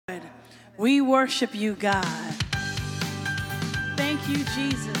We worship you, God. Thank you,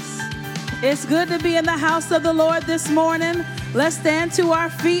 Jesus. It's good to be in the house of the Lord this morning. Let's stand to our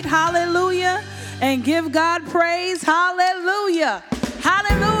feet, hallelujah, and give God praise, hallelujah,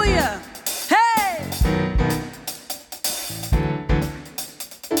 hallelujah. Hey!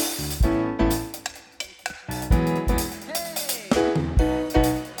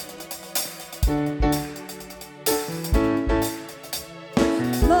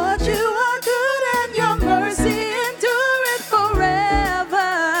 Lord, you are good and your mercy endureth forever.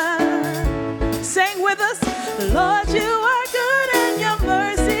 Sing with us. Lord, you are good and your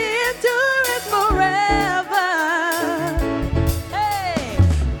mercy endureth forever. Hey,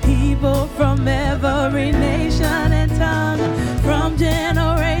 people from every nation and tongue, from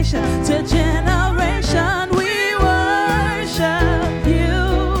generation to generation, we worship you.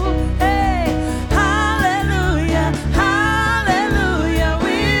 Hey, hallelujah, hallelujah,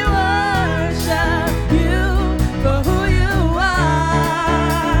 we worship you for who you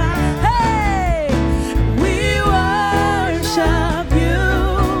are. Hey, we worship you.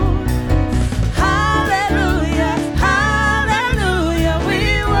 Hallelujah, hallelujah, we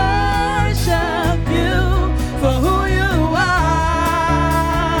worship you for who you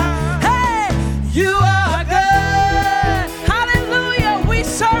are. Hey, you are good. Hallelujah, we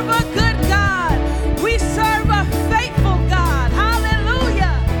serve a good God. We serve a faithful God.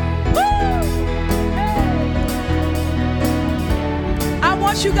 Hallelujah. Woo! Hey. I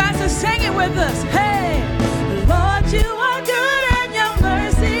want you guys to sing it with us. Hey, Lord, you are good and your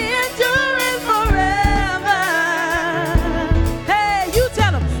mercy endureth forever. Hey, you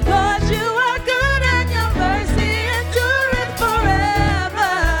tell them, Lord, you are good and your mercy endureth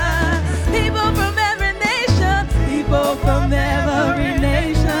forever. People from every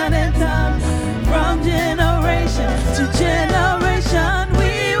nation and tongue, from generation to generation,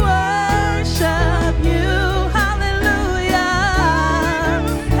 we worship you. Hallelujah.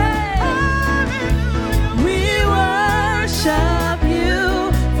 Hey, we worship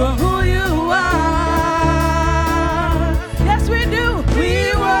you for who you are. Yes, we do. We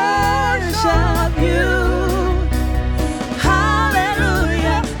worship you.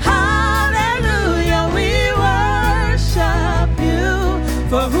 Hallelujah, hallelujah, we worship you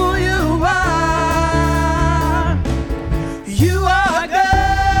for who you are. You are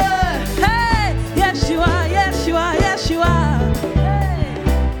good. Hey, yes you are, yes you are, yes you are. Hey,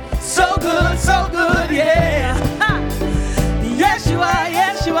 so good, yeah. Ha. Yes you are,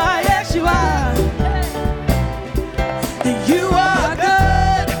 yes you are, yes you are. Hey. You are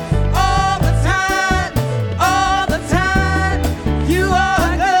good all the time, all the time. You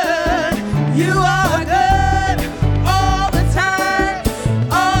are good, you are good all the time,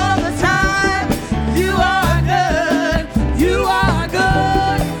 all the time. You are good, you are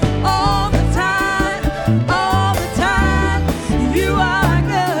good all the time, all the time. You are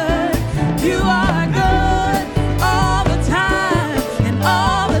good, you are good all the time, and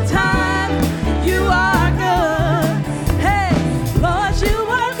all the time. You are good. Hey, Lord, you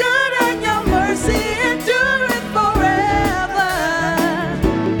are good and your mercy endureth forever.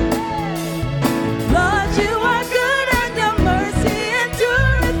 Lord, you are good and your mercy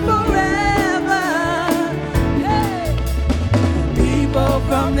endureth forever. Hey, people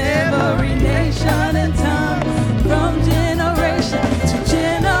from every nation and tongue, from generation to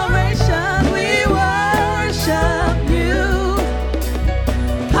generation, we worship you.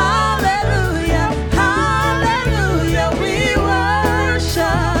 Hallelujah, hallelujah, we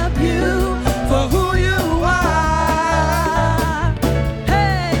worship you for who you are.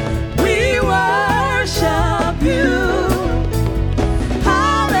 Hey, we worship you.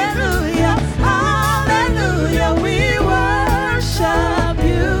 Hallelujah, hallelujah, we worship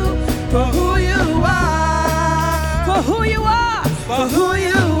you for who you are, for who you are, for who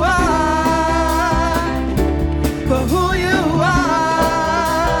you are, for who you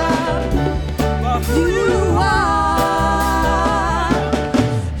are, for who you are.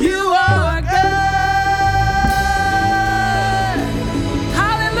 You are good.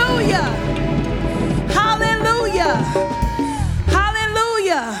 Hallelujah, hallelujah,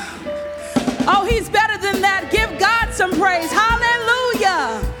 hallelujah. Oh, he's better than that. Give God some praise.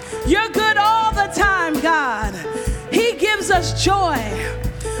 Hallelujah. You're good all the time, God. He gives us joy,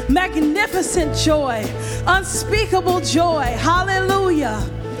 magnificent joy, unspeakable joy. Hallelujah.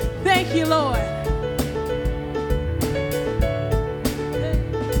 Thank you, Lord.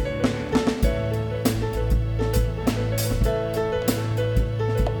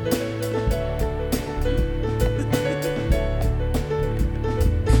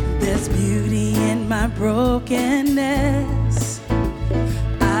 There's beauty in my brokenness.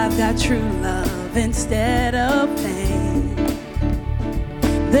 I've got true love instead of pain.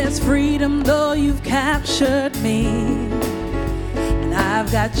 There's freedom though you've captured me, and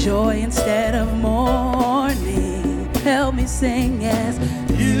I've got joy instead of mourning. Help me sing, yes,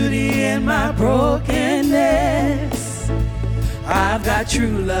 beauty in my brokenness. I've got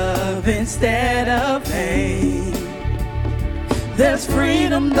true love instead of pain. There's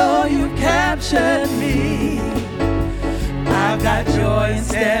freedom though you captured me. I've got joy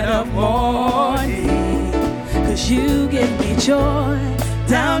instead of mourning. 'Cause you give me joy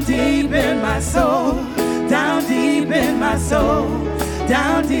down deep in my soul, down deep in my soul,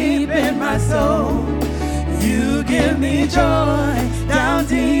 down deep in my soul. You give me joy down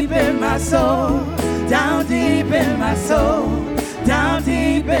deep in my soul, down deep in my soul, down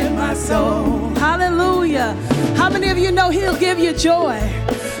deep in my soul. Hallelujah. How many of you know he'll give you joy?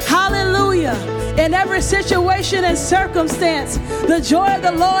 Hallelujah. In every situation and circumstance, the joy of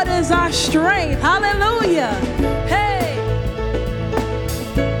the Lord is our strength. Hallelujah. Hey.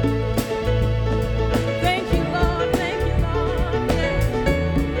 Thank you, Lord. Thank you, Lord. Yeah.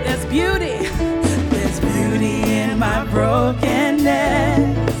 There's beauty. There's beauty in my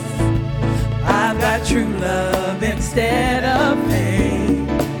brokenness. I've got true love instead of pain.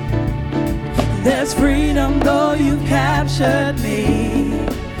 There's freedom though you've captured me.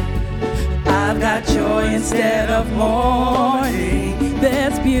 I've got joy instead of mourning.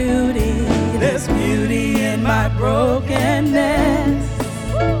 There's beauty in my brokenness.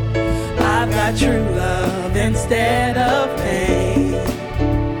 I've got true love instead of pain.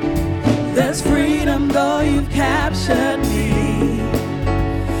 There's freedom though you've captured me,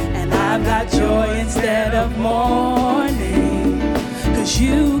 and I've got joy instead of mourning. 'Cause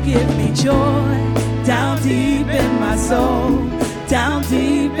you give me joy down deep in my soul, down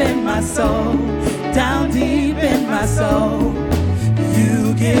deep in my soul, down deep in my soul.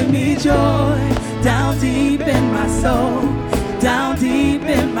 You give me joy down deep in my soul, down deep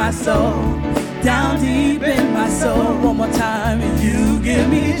in my soul, down deep in my soul. One more time. You give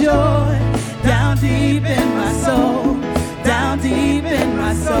me joy down deep in my soul, down deep in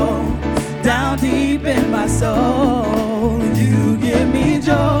my soul, down deep in my soul. You give me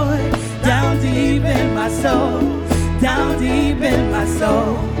joy down deep in my soul, down deep in my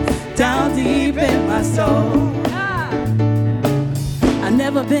soul, down deep in my soul. I've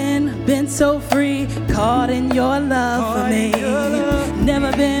never been so free, caught in your love for me.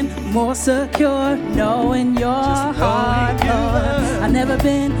 Never been more secure, knowing your heart, Lord. I've never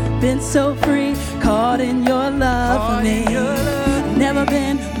been so free, caught in your love for me. Never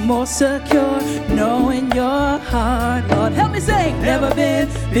been more secure, knowing your heart, Lord. Help me sing. Never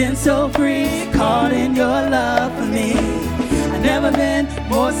been so free, caught in your love for me. I've never been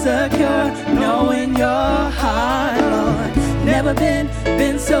more secure, knowing your heart, Lord. Never been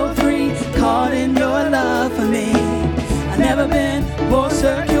so free, caught in your love for me. I've never been more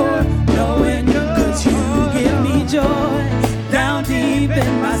secure, knowing you. 'Cause you give me joy down deep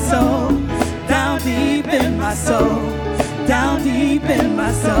in my soul, down deep in my soul, down deep in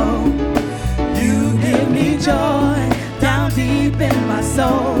my soul. You give me joy down deep in my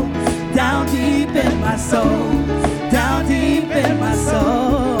soul, down deep in my soul, down deep in my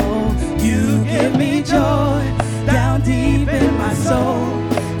soul. You give me joy down deep in my soul,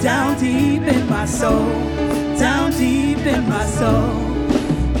 down deep in my soul, down deep in my soul.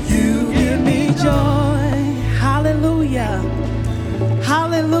 You give me joy. Hallelujah.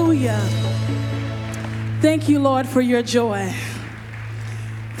 Hallelujah. Thank you, Lord, for your joy.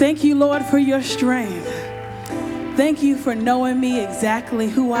 Thank you, Lord, for your strength. Thank you for knowing me exactly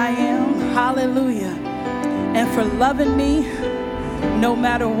who I am. Hallelujah. And for loving me no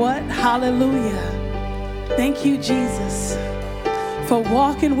matter what. Hallelujah. Thank you, Jesus, for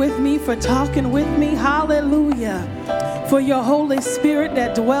walking with me, for talking with me. Hallelujah. For your Holy Spirit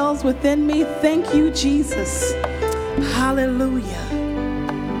that dwells within me. Thank you, Jesus. Hallelujah.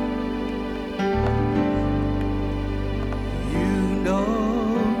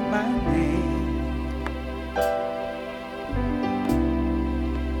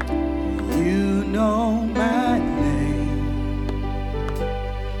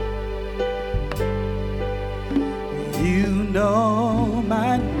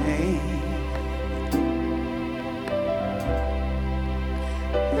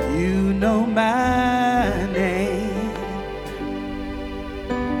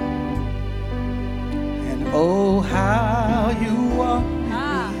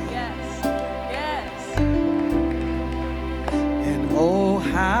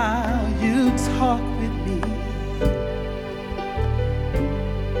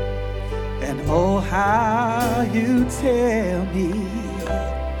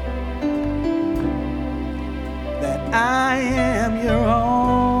 I am your own.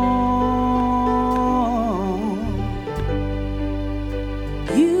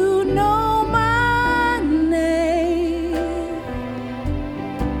 You know my name.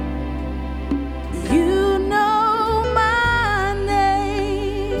 You know my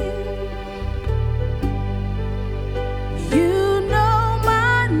name. You know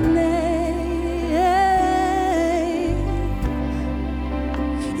my name.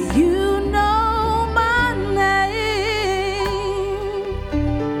 You know my name.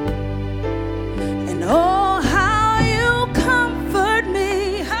 And oh, how you comfort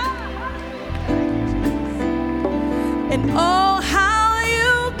me. And oh, how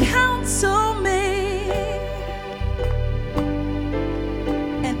you counsel me.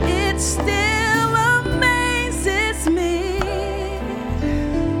 And it still amazes me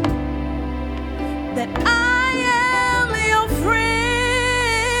that I am your friend.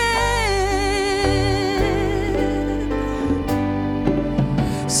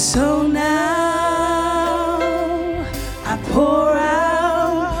 So now I pour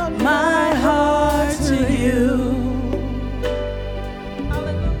out my heart to you.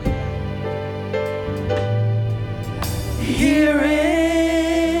 Here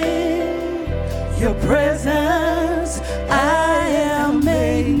in your presence, I am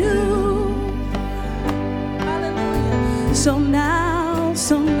made new. So now,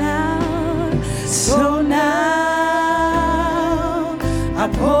 so now, so now, I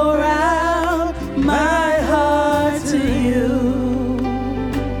pour out my heart to you.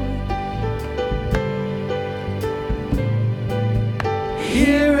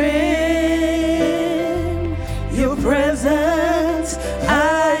 Here in your presence,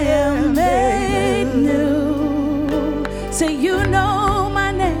 I am made new. Say, you know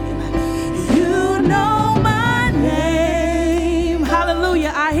my name. You know my name.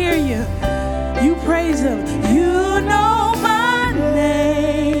 Hallelujah. I hear you. You praise him. You know my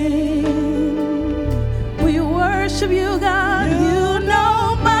name. We worship you, God. You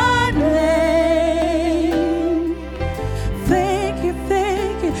know my name. Thank you,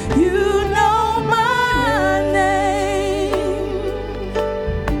 thank you. You know my name.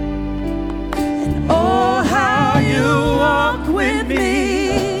 And oh, how you walk with me.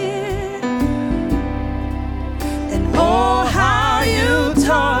 And oh, how you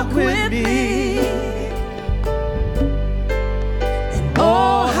talk with me. And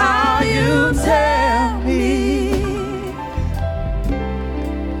oh, how you tell me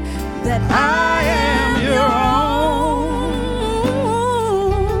that I am your own.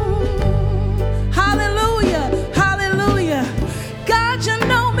 Hallelujah, hallelujah. God, you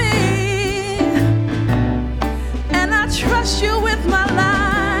know me, and I trust you with my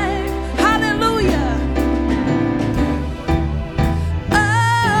life. Hallelujah.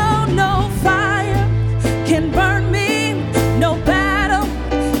 Oh, no fire can burn me, no battle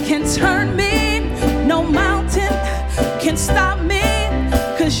can turn me, no mountain can stop me,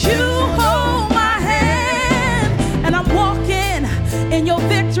 'cause you hold my hand, and I'm walking in your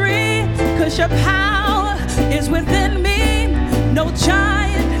victory, 'cause your power is within me. No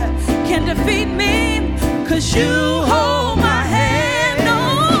giant can defeat me, 'cause you hold my hand. No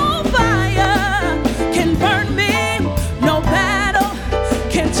fire can burn me, no battle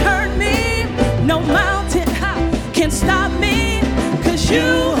can turn me, no mountain can stop me, 'cause you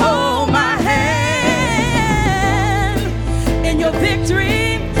hold my hand in your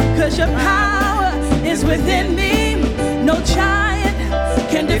victory, 'cause your power is within me. No giant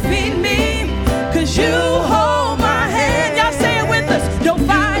can defeat me, 'cause you hold my hand. Y'all say it with us. No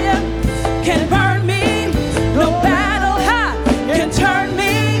fire can burn me, no battle can turn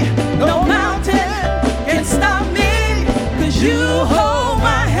me, no mountain can stop me, 'cause you hold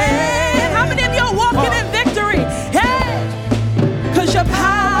my hand. How many of you are walking in victory? Hey, 'cause your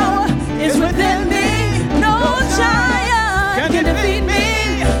power is within me. No giant can defeat me,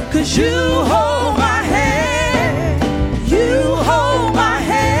 'cause you hold my hand. You hold my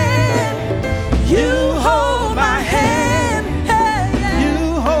hand. You hold my hand. Hey, you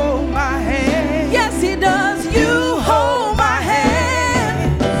hold my hand. Yes, he does. You hold my hand.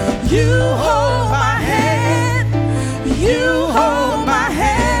 You hold my hand. You hold my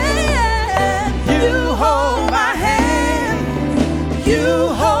hand. You hold my hand. You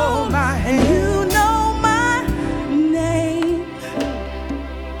hold my hand. You know my name.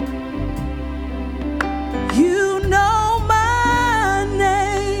 You know my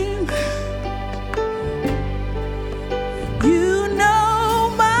name. You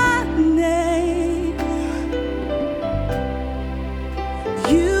know my name.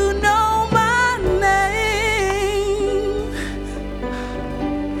 You know my name.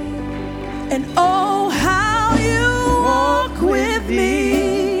 And oh, how you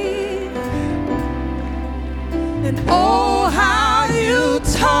me. And oh, how you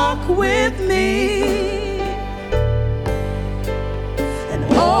talk with me. And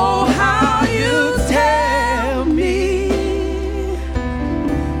oh, how you tell me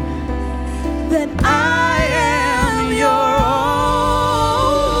that I am your own.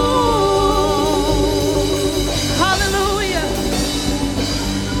 Hallelujah.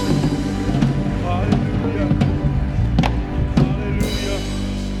 Hallelujah.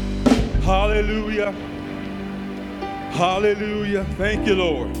 Hallelujah. Hallelujah. Thank you,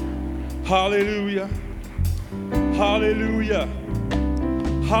 Lord. Hallelujah. Hallelujah.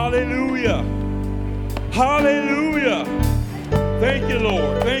 Hallelujah. Hallelujah. Thank you,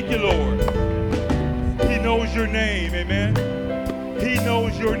 Lord. Thank you, Lord. He knows your name. Amen. He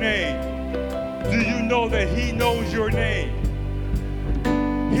knows your name. Do you know that he knows your name?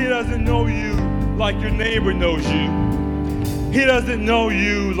 He doesn't know you like your neighbor knows you. He doesn't know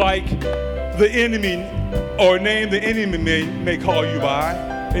you like the enemy or name the enemy may call you by.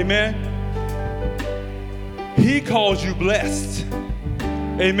 Amen. He calls you blessed.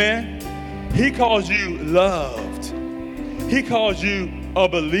 Amen. He calls you loved. He calls you a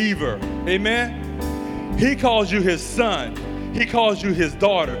believer. Amen. He calls you his son. He calls you his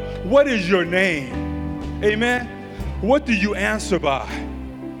daughter. What is your name? Amen. What do you answer by?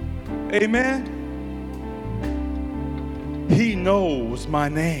 Amen. He knows my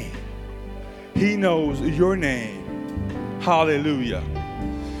name. He knows your name. Hallelujah.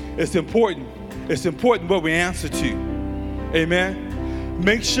 It's important. It's important what we answer to. Amen.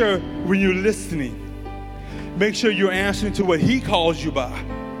 Make sure when you're listening, make sure you're answering to what he calls you by.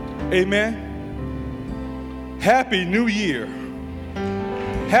 Amen. Happy New Year.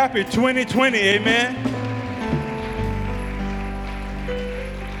 Happy 2020. Amen.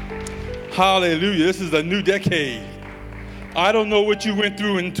 Hallelujah. This is a new decade. I don't know what you went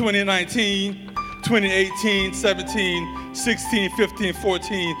through in 2019, 2018, 17, 16, 15,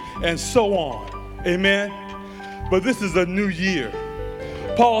 14, and so on. Amen. But this is a new year.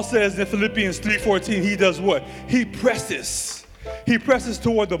 Paul says in Philippians 3:14, he does what? He presses. He presses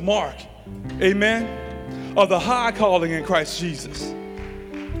toward the mark. Amen. Of the high calling in Christ Jesus.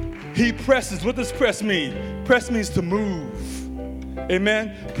 He presses. What does press mean? Press means to move.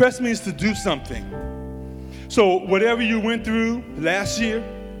 Amen. Press means to do something. So whatever you went through last year,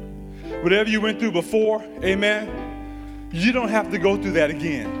 whatever you went through before, amen, you don't have to go through that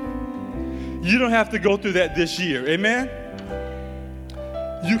again. You don't have to go through that this year, amen?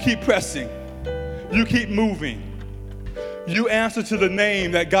 You keep pressing. You keep moving. You answer to the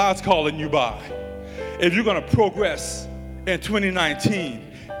name that God's calling you by. If you're going to progress in 2020,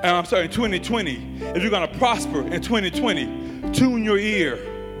 if you're going to prosper in 2020, tune your ear.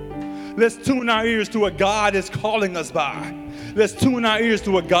 Let's tune our ears to what God is calling us by. Let's tune our ears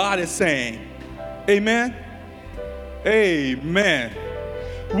to what God is saying. Amen? Amen.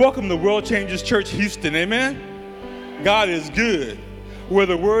 Welcome to World Changers Church Houston. Amen? God is good. Where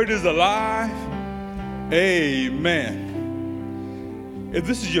the word is alive. Amen. If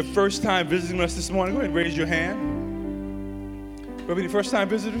this is your first time visiting us this morning, go ahead and raise your hand. Do we have any first-time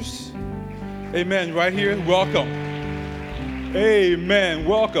visitors? Amen. Right here. Welcome. Amen.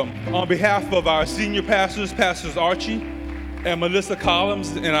 Welcome. On behalf of our senior pastors, Pastors Archie and Melissa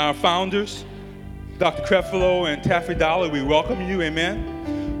Collins, and our founders, Dr. Creflo and Taffy Dollar, we welcome you.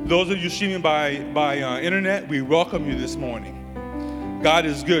 Amen. Those of you streaming by internet, we welcome you this morning. God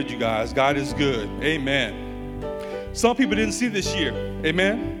is good, you guys. God is good. Amen. Some people didn't see this year.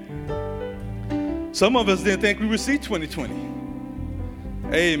 Amen. Some of us didn't think we would see 2020.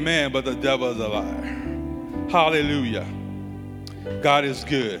 Amen. But the devil is a liar. Hallelujah. God is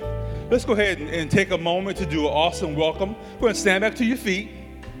good. Let's go ahead and take a moment to do an awesome welcome. Go ahead and stand back to your feet.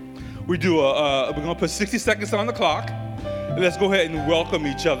 We're going to put 60 seconds on the clock. And let's go ahead and welcome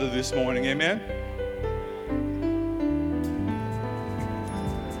each other this morning. Amen.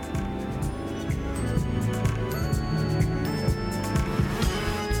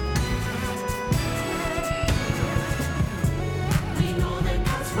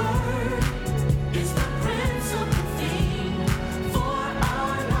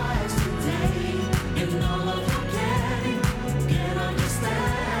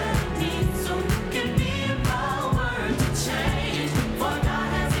 For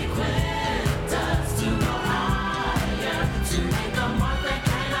God has equipped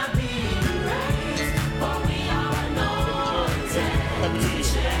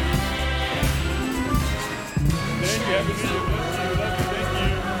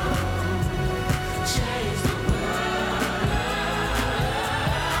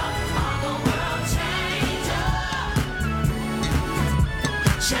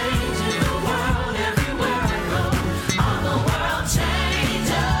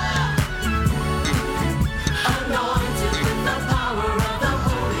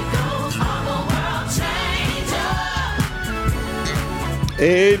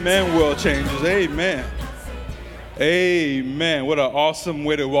Amen, world changers. Amen. Amen. What an awesome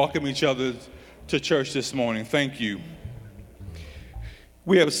way to welcome each other to church this morning. Thank you.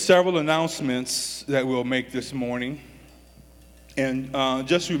 We have several announcements that we'll make this morning. And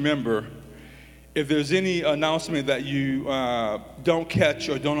just remember, if there's any announcement that you don't catch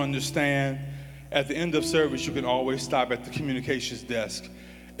or don't understand, at the end of service, you can always stop at the communications desk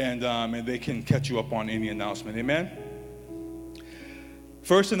and they can catch you up on any announcement. Amen?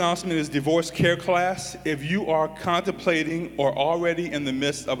 First announcement is divorce care class. If you are contemplating or already in the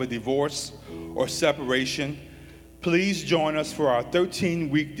midst of a divorce or separation, please join us for our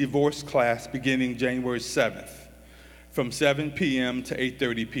 13-week divorce class beginning January 7th from 7 p.m. to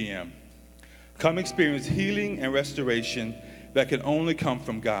 8:30 p.m. Come experience healing and restoration that can only come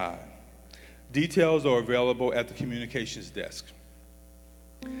from God. Details are available at the communications desk.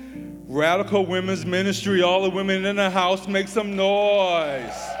 Radical Women's Ministry, all the women in the house, make some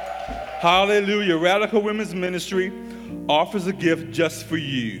noise. Hallelujah. Radical Women's Ministry offers a gift just for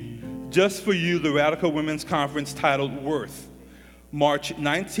you. Just for you, the Radical Women's Conference titled Worth, March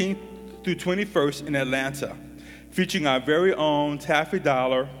 19th through 21st in Atlanta, featuring our very own Taffy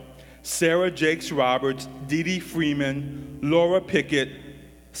Dollar, Sarah Jakes Roberts, Dee Dee Freeman, Laura Pickett,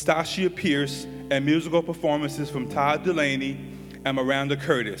 Stacia Pierce, and musical performances from Todd Delaney and Miranda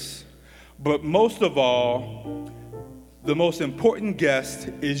Curtis. But most of all, the most important guest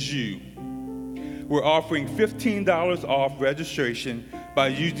is you. We're offering $15 off registration by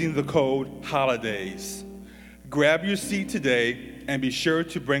using the code HOLIDAYS. Grab your seat today and be sure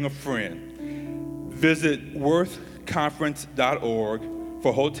to bring a friend. Visit worthconference.org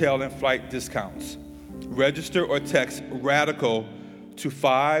for hotel and flight discounts. Register or text RADICAL to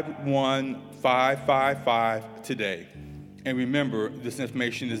 51555 today. And remember, this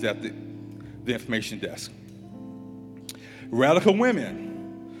information is at the information desk. Radical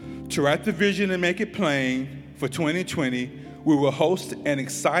Women. To write the vision and make it plain for 2020, we will host an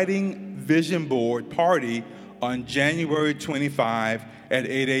exciting vision board party on January 25 at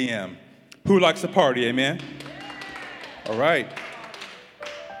 8 a.m. Who likes a party, amen? All right.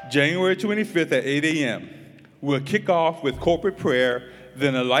 January 25th at 8 a.m. We'll kick off with corporate prayer,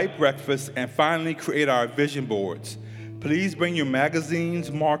 then a light breakfast, and finally create our vision boards. Please bring your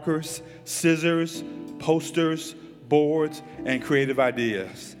magazines, markers, scissors, posters, boards, and creative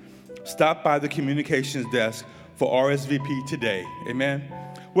ideas. Stop by the communications desk for RSVP today. Amen.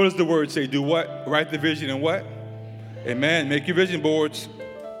 What does the word say? Do what? Write the vision and what? Amen. Make your vision boards.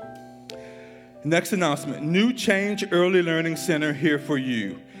 Next announcement. New Change Early Learning Center here for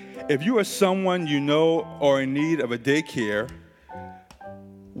you. If you are someone you know or in need of a daycare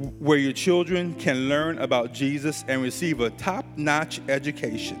where your children can learn about Jesus and receive a top-notch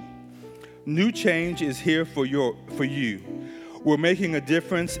education, New Change is here for you. We're making a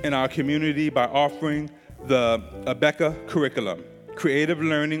difference in our community by offering the ABECA curriculum, creative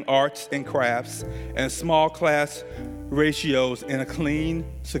learning, arts and crafts, and small class ratios in a clean,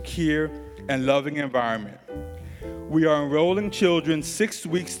 secure, and loving environment. We are enrolling children 6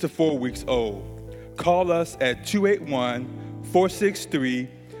 weeks to 4 weeks old. Call us at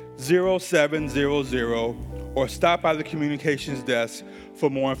 281-463-0700 or stop by the communications desk for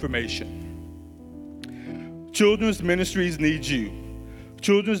more information. Children's Ministries needs you.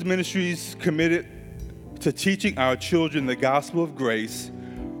 Children's Ministries committed to teaching our children the gospel of grace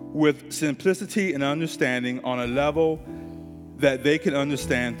with simplicity and understanding on a level that they can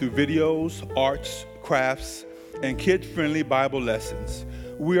understand through videos, arts, crafts, and kid-friendly Bible lessons.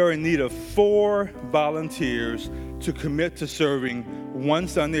 We are in need of 4 volunteers to commit to serving one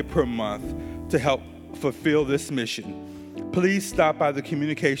Sunday per month to help fulfill this mission. Please stop by the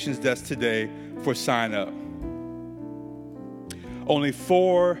communications desk today for sign up. Only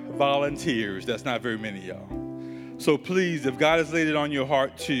 4 volunteers. That's not very many, y'all. So please, if God has laid it on your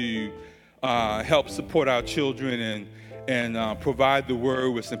heart to help support our children and provide the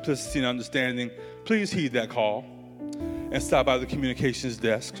word with simplicity and understanding, please heed that call and stop by the communications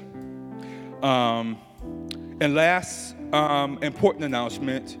desk. And last important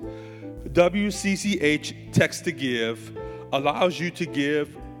announcement, WCCH Text to Give allows you to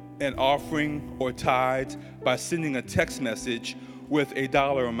give an offering or tithe by sending a text message with a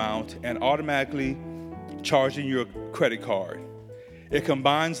dollar amount and automatically charging your credit card. It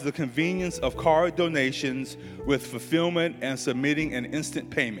combines the convenience of card donations with fulfillment and submitting an instant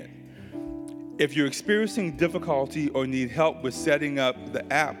payment. If you're experiencing difficulty or need help with setting up the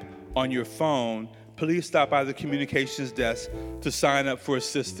app on your phone, please stop by the communications desk to sign up for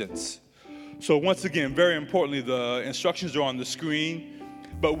assistance. So once again, very importantly, the instructions are on the screen,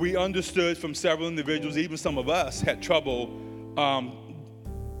 but we understood from several individuals, even some of us, had trouble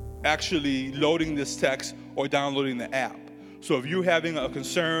actually loading this text or downloading the app. So if you're having a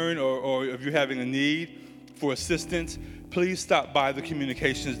concern or if you're having a need for assistance, please stop by the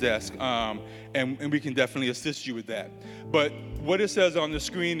communications desk, and we can definitely assist you with that. But what it says on the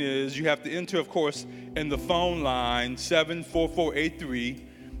screen is you have to enter, of course, in the phone line 74483,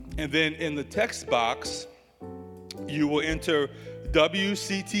 and then in the text box, you will enter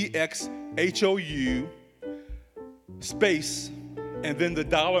WCTXHOU space, and then the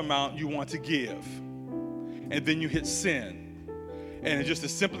dollar amount you want to give. And then you hit send. And it's just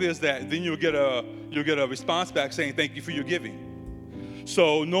as simply as that. Then you'll get a response back saying thank you for your giving.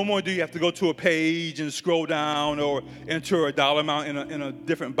 So no more do you have to go to a page and scroll down or enter a dollar amount in a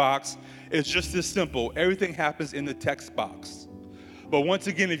different box. It's just as simple. Everything happens in the text box. But once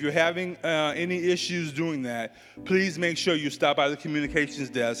again, if you're having any issues doing that, please make sure you stop by the communications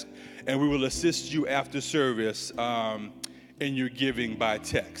desk, and we will assist you after service in your giving by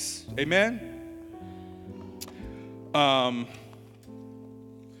text. Amen?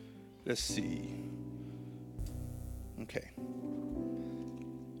 Let's see. Okay.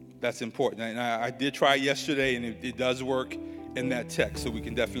 That's important. And I did try yesterday, and it does work in that text, so we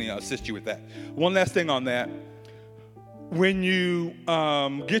can definitely assist you with that. One last thing on that. When you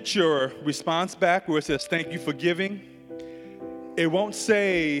get your response back where it says thank you for giving, it won't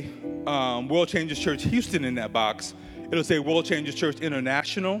say World Changers Church Houston in that box. It'll say World Changers Church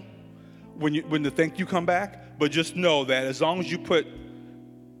International when the thank you come back. But just know that as long as you put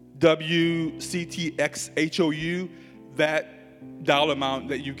WCTXHOU, that dollar amount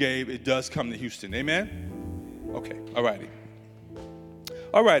that you gave, it does come to Houston. Amen? Okay, all righty.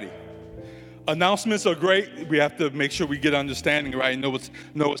 All righty. Announcements are great. We have to make sure we get understanding, right, and know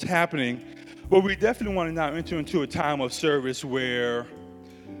what's happening. But we definitely want to now enter into a time of service where,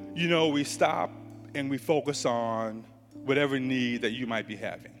 we stop and we focus on whatever need that you might be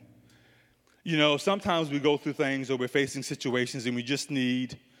having. Sometimes we go through things or we're facing situations and we just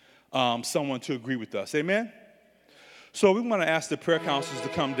need someone to agree with us. Amen? So we want to ask the prayer counselors to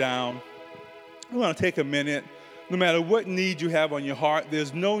come down. We want to take a minute. No matter what need you have on your heart,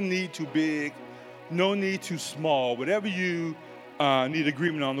 there's no need too big, no need too small. Whatever you need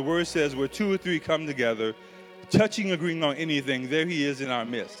agreement on, the word says where 2 or 3 come together, touching, agreeing on anything, there he is in our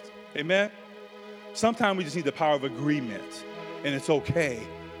midst. Amen? Sometimes we just need the power of agreement, and it's okay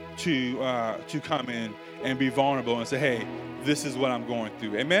to come in and be vulnerable and say, hey, this is what I'm going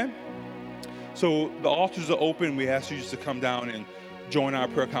through. Amen? So the altars are open. We ask you just to come down and join our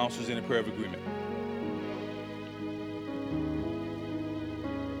prayer counselors in a prayer of agreement.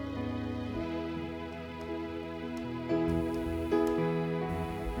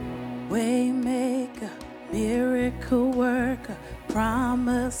 Waymaker, miracle worker,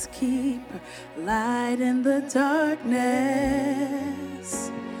 promise keeper, light in the darkness.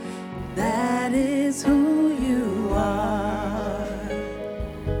 That is who you are.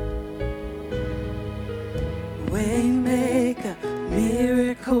 Waymaker,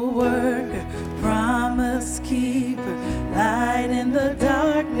 miracle worker, promise keeper, light in the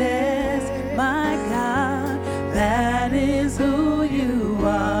darkness. My God, that is who you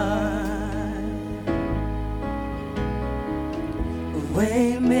are.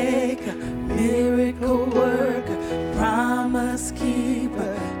 Waymaker, miracle worker, promise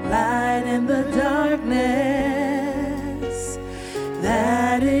keeper, light in the darkness.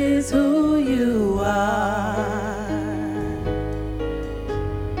 That is who you are.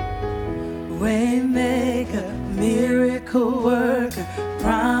 Waymaker, miracle worker,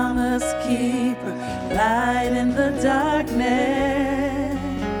 promise keeper, light in the darkness.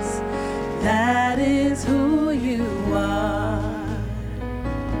 That is who you are.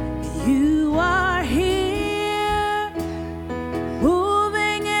 You are here,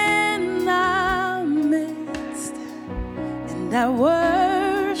 moving in our midst, and I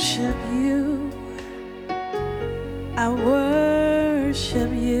worship you. I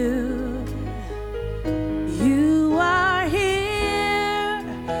worship you. You are here,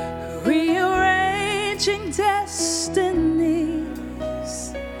 rearranging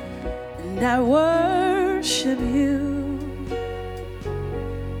destinies, and I worship you.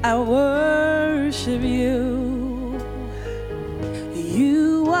 I worship you.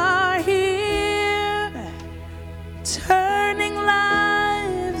 You are here, turning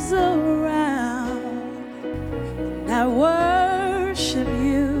lives around. And I worship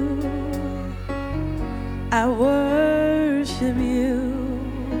you. I worship you.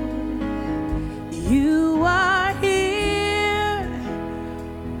 You are here,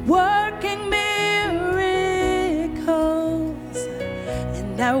 working miracles.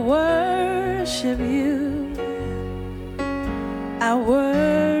 I worship you. I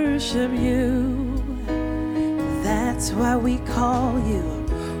worship worship you. That's why we call you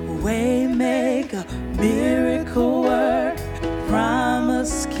Waymaker, miracle work,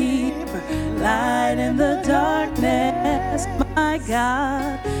 promise keeper, light in the darkness. My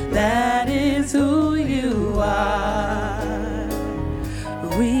God, that is who you are.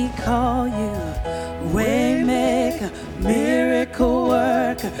 We call you Waymaker, miracle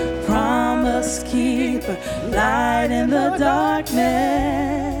worker, promise keeper, light in the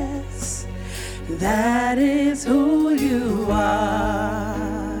darkness. That is who you are.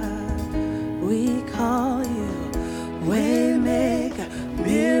 We call you Waymaker,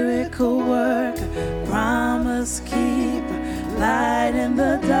 miracle worker, promise keeper, light in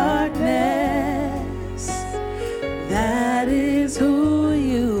the darkness. That is who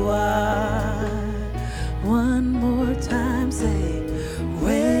you are. One more time, say,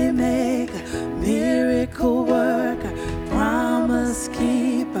 Waymaker, miracle worker, promise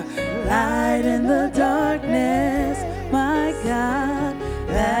keeper, light in the darkness. My God,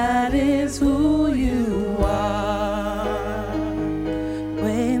 that is who you are.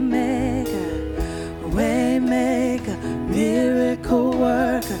 Waymaker, waymaker, miracle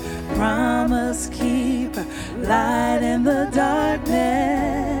worker, promise keeper, light in the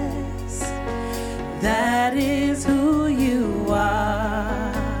darkness. That is who you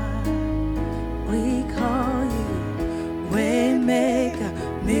are. We call you Waymaker,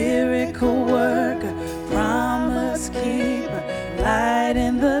 miracle worker, promise keeper, light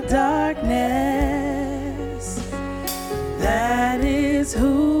in the darkness. That is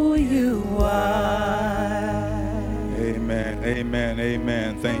who you are. Amen, amen,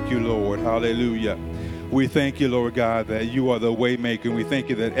 amen. Thank you, Lord. Hallelujah. We thank you, Lord God, that you are the way maker. We thank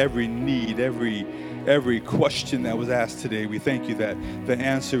you that every need, every question that was asked today, we thank you that the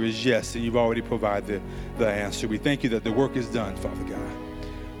answer is yes, and you've already provided the answer. We thank you that the work is done, Father God.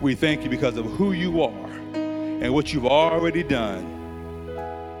 We thank you because of who you are and what you've already done.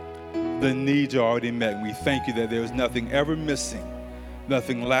 The needs are already met. And we thank you that there is nothing ever missing,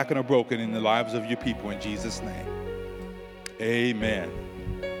 nothing lacking or broken in the lives of your people, in Jesus' name. Amen.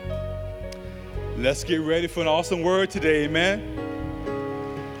 Let's get ready for an awesome word today, amen.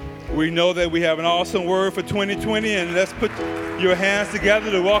 We know that we have an awesome word for 2020, and let's put your hands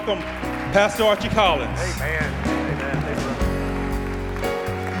together to welcome Pastor Archie Collins. Amen. Amen.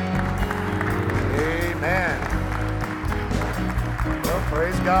 Amen. Well,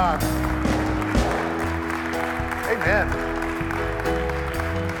 praise God. Amen.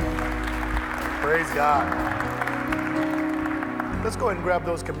 Praise God. Let's go ahead and grab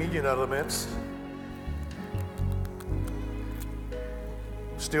those communion elements.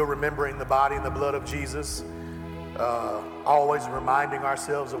 Still remembering the body and the blood of Jesus. Always reminding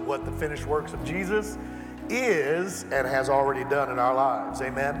ourselves of what the finished works of Jesus is and has already done in our lives.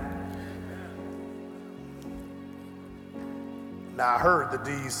 Amen. Now I heard that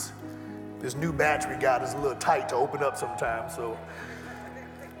this new batch we got is a little tight to open up sometimes, so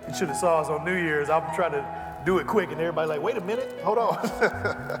you should have saw us on New Year's. I'm trying to do it quick, and everybody's like, wait a minute, hold on.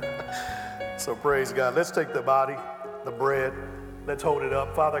 So praise God. Let's take the body, the bread. Let's hold it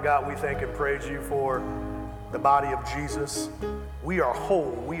up. Father God, we thank and praise you for the body of Jesus. We are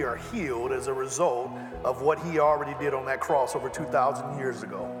whole, we are healed as a result of what he already did on that cross over 2,000 years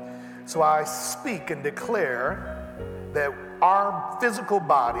ago. So I speak and declare that our physical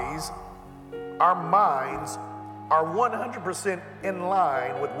bodies, our minds are 100% in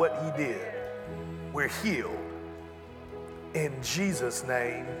line with what he did. We're healed. In Jesus'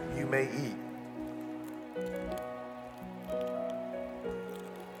 name, you may eat.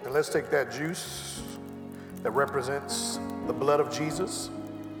 And let's take that juice that represents the blood of Jesus.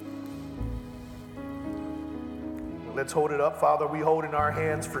 Let's hold it up. Father, we hold in our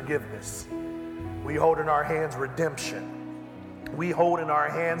hands forgiveness. We hold in our hands redemption. We hold in our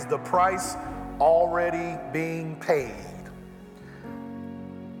hands the price already being paid.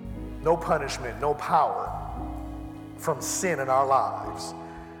 No punishment, no power from sin in our lives.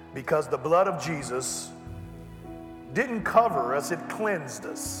 Because the blood of Jesus didn't cover us, it cleansed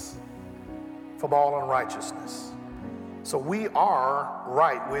us from all unrighteousness. So we are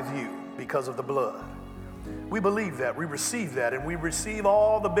right with you because of the blood. We believe that, we receive that, and we receive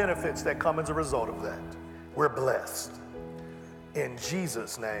all the benefits that come as a result of that. We're blessed. In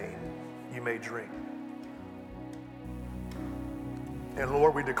Jesus' name, you may drink. And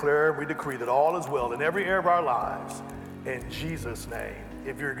Lord, we declare and we decree that all is well in every area of our lives. In Jesus' name.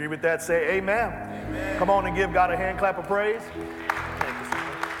 If you agree with that, say amen. Amen. Come on and give God a hand clap of praise.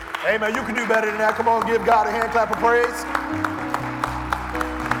 Amen. You can do better than that. Come on, give God a hand clap of praise.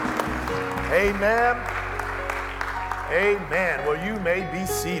 Amen. Amen. Well, you may be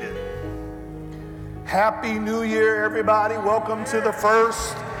seated. Happy New Year, everybody. Welcome to the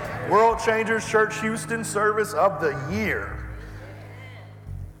first World Changers Church Houston service of the year.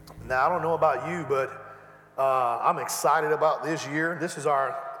 Now, I don't know about you, but I'm excited about this year. This is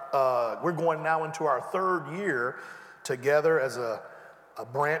we're going now into our third year together as a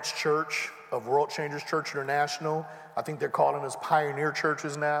branch church of World Changers Church International. I think they're calling us Pioneer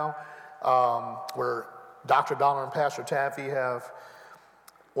Churches now, where Dr. Donald and Pastor Taffy have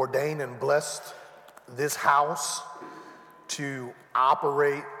ordained and blessed this house to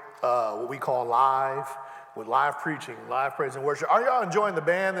operate what we call live, with live preaching, live praise and worship. Are y'all enjoying the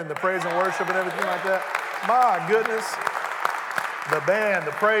band and the praise and worship and everything like that? My goodness. The band,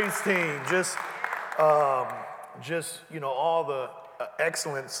 the praise team, just all the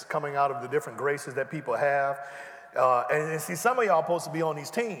excellence coming out of the different graces that people have. And see, some of y'all supposed to be on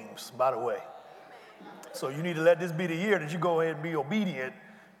these teams, by the way. So you need to let this be the year that you go ahead and be obedient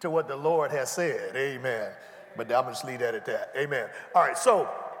to what the Lord has said. Amen. But I'm going to just leave that at that. Amen. All right, so,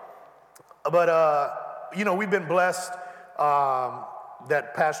 we've been blessed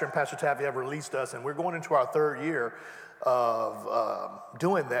that Pastor and Pastor Taffy have released us, and we're going into our third year of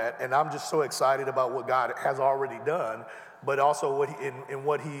doing that, and I'm just so excited about what God has already done, but also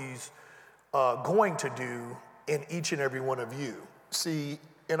what He's going to do in each and every one of you. See,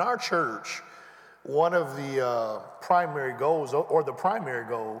 in our church, one of the primary goals, or the primary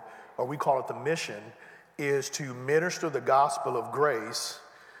goal, or we call it the mission, is to minister the gospel of grace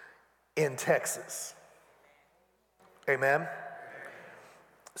in Texas. Amen?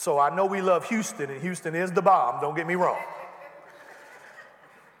 So I know we love Houston, and Houston is the bomb, don't get me wrong.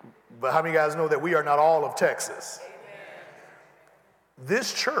 But how many of you guys know that we are not all of Texas?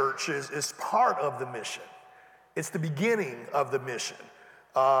 This church is part of the mission. It's the beginning of the mission.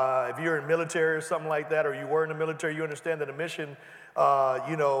 If you're in military or something like that, or you were in the military, you understand that a mission, is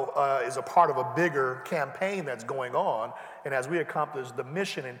a part of a bigger campaign that's going on. And as we accomplish the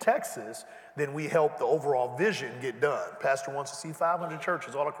mission in Texas, then we help the overall vision get done. Pastor wants to see 500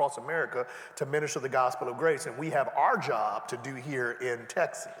 churches all across America to minister the gospel of grace. And we have our job to do here in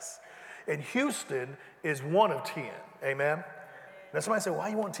Texas. And Houston is one of 10. Amen? Now somebody say, why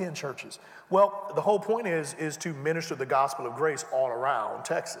you want 10 churches? Well, the whole point is to minister the gospel of grace all around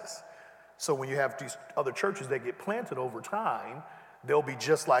Texas. So when you have these other churches that get planted over time, they'll be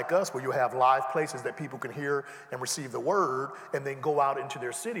just like us, where you have live places that people can hear and receive the word, and then go out into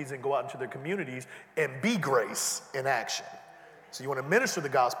their cities and go out into their communities and be grace in action. So you want to minister the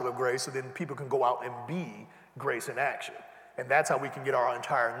gospel of grace so then people can go out and be grace in action. And that's how we can get our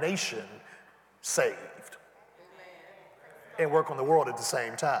entire nation saved and work on the world at the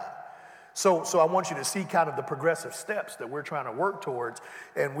same time. So I want you to see kind of the progressive steps that we're trying to work towards.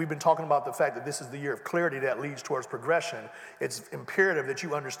 And we've been talking about the fact that this is the year of clarity that leads towards progression. It's imperative that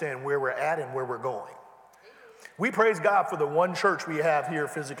you understand where we're at and where we're going. We praise God for the one church we have here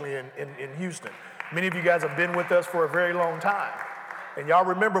physically in Houston. Many of you guys have been with us for a very long time. And y'all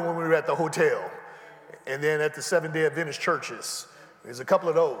remember when we were at the hotel and then at the Seventh-day Adventist churches. There's a couple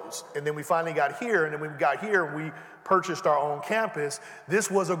of those. And then we finally got here, and then when we got here, we purchased our own campus.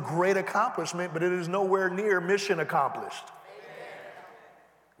 This was a great accomplishment, but it is nowhere near mission accomplished. Amen.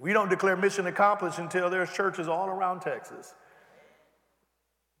 We don't declare mission accomplished until there's churches all around Texas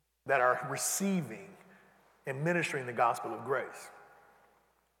that are receiving and ministering the gospel of grace.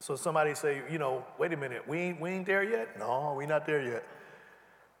 So somebody say, wait a minute, we ain't there yet? No, we're not there yet.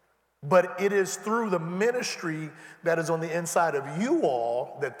 But it is through the ministry that is on the inside of you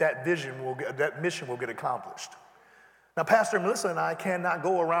all that mission will get accomplished. Now, Pastor Melissa and I cannot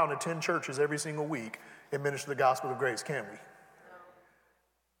go around to 10 churches every single week and minister the gospel of grace, can we? No.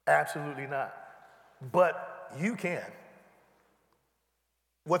 Absolutely not. But you can.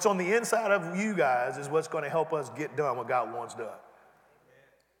 What's on the inside of you guys is what's going to help us get done what God wants done.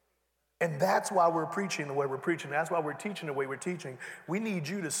 And that's why we're preaching the way we're preaching. That's why we're teaching the way we're teaching. We need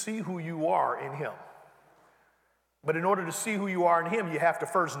you to see who you are in Him. But in order to see who you are in Him, you have to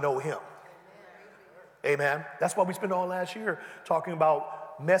first know Him. Amen. That's why we spent all last year talking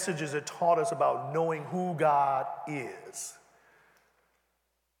about messages that taught us about knowing who God is.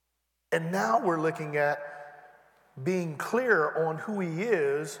 And now we're looking at being clear on who He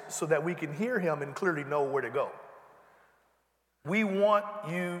is so that we can hear Him and clearly know where to go. We want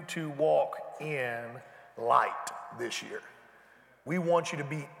you to walk in light this year. We want you to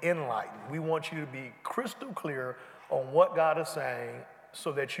be enlightened. We want you to be crystal clear on what God is saying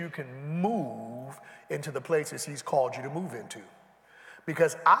so that you can move into the places He's called you to move into.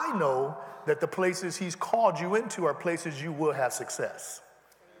 Because I know that the places He's called you into are places you will have success.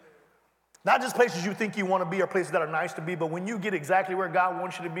 Not just places you think you want to be or places that are nice to be, but when you get exactly where God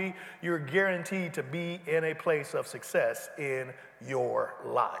wants you to be, you're guaranteed to be in a place of success in your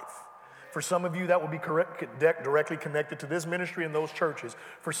life. For some of you, that will be directly connected to this ministry and those churches.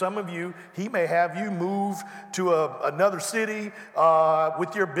 For some of you, he may have you move to another city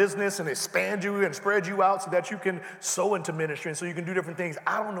with your business and expand you and spread you out so that you can sow into ministry and so you can do different things.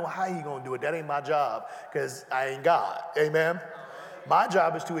 I don't know how he's going to do it. That ain't my job because I ain't God. Amen? My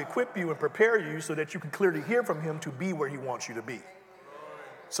job is to equip you and prepare you so that you can clearly hear from him to be where he wants you to be,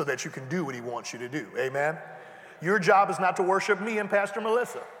 so that you can do what he wants you to do. Amen? Your job is not to worship me and Pastor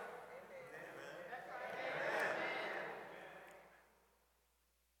Melissa.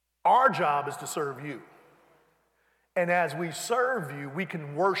 Our job is to serve you. And as we serve you, we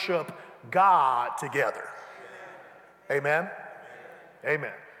can worship God together. Amen?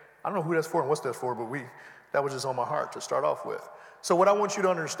 Amen. I don't know who that's for and what's that for, but that was just on my heart to start off with. So what I want you to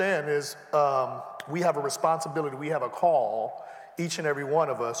understand is we have a responsibility, we have a call, each and every one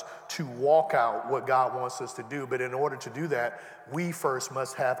of us, to walk out what God wants us to do. But in order to do that, we first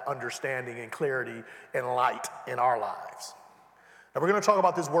must have understanding and clarity and light in our lives. Now, we're going to talk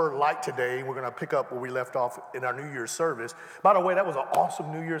about this word light today. We're going to pick up where we left off in our New Year's service. By the way, that was an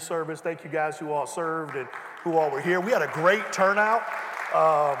awesome New Year's service. Thank you guys who all served and who all were here. We had a great turnout.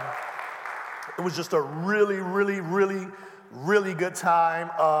 It was just a really, really, really, really good time.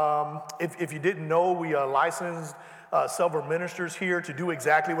 If you didn't know, we licensed several ministers here to do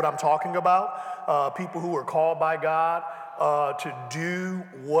exactly what I'm talking about. People who are called by God to do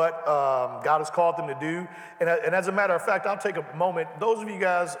what God has called them to do. And as a matter of fact, I'll take a moment. Those of you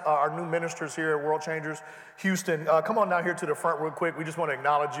guys are new ministers here at World Changers Houston. Come on down here to the front real quick. We just want to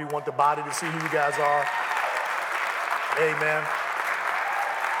acknowledge you, want the body to see who you guys are. Amen.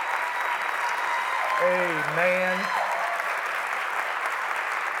 Amen.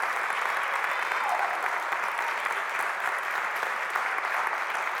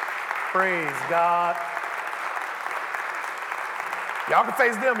 Praise God. Y'all can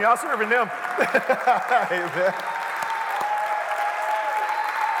face them. Y'all serving them. Amen.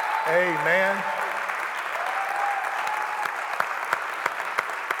 Amen.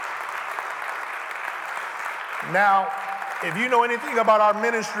 Now, if you know anything about our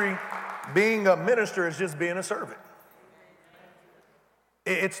ministry, being a minister is just being a servant.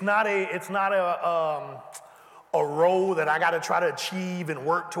 It's not a role that I got to try to achieve and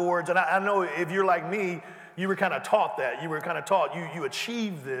work towards. And I know if you're like me, you were kind of taught that. You were kind of taught you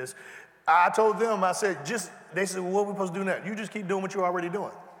achieve this. I told them, I said, they said, well, what are we supposed to do next? You just keep doing what you're already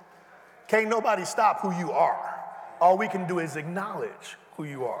doing. Can't nobody stop who you are. All we can do is acknowledge who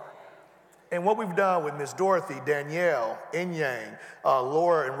you are. And what we've done with Miss Dorothy, Danielle, Inyang,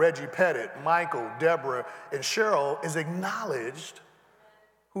 Laura and Reggie Pettit, Michael, Deborah, and Cheryl is acknowledged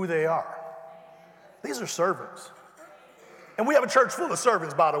who they are. These are servants. And we have a church full of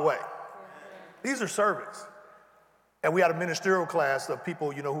servants, by the way. These are servants. And we had a ministerial class of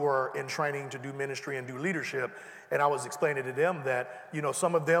people, who are in training to do ministry and do leadership. And I was explaining to them that,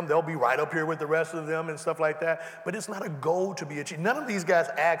 some of them, they'll be right up here with the rest of them and stuff like that. But it's not a goal to be achieved. None of these guys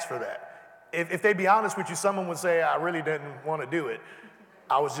asked for that. If they be honest with you, someone would say, I really didn't want to do it.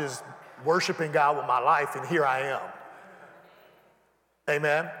 I was just worshiping God with my life, and here I am.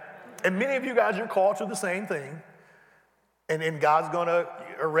 Amen? And many of you guys are called to the same thing. And God's going to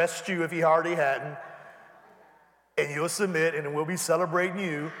arrest you if he already hadn't. And you'll submit, and we'll be celebrating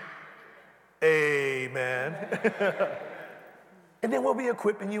you. Amen. And then we'll be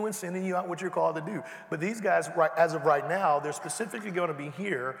equipping you and sending you out what you're called to do. But these guys, as of right now, they're specifically going to be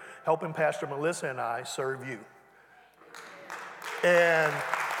here helping Pastor Melissa and I serve you. And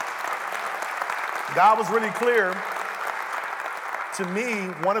God was really clear. To me,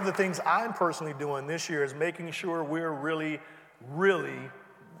 one of the things I'm personally doing this year is making sure we're really, really,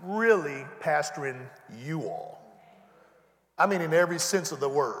 really pastoring you all. I mean, in every sense of the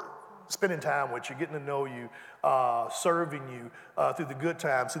word. Spending time with you, getting to know you, serving you through the good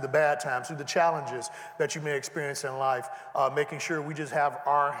times, through the bad times, through the challenges that you may experience in life, making sure we just have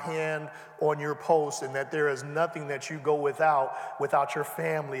our hand on your pulse and that there is nothing that you go without your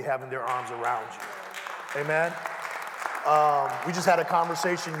family having their arms around you. Amen? We just had a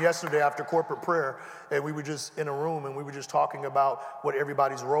conversation yesterday after corporate prayer, and we were just in a room, and we were just talking about what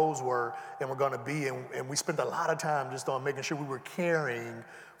everybody's roles were and were going to be, and we spent a lot of time just on making sure we were caring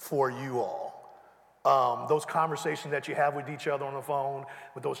for you all. Those conversations that you have with each other on the phone,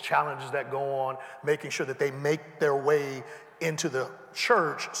 with those challenges that go on, making sure that they make their way into the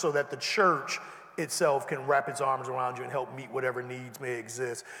church so that the church itself can wrap its arms around you and help meet whatever needs may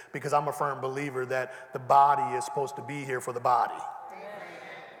exist. Because I'm a firm believer that the body is supposed to be here for the body.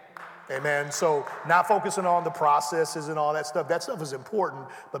 Amen. So not focusing on the processes and all that stuff is important,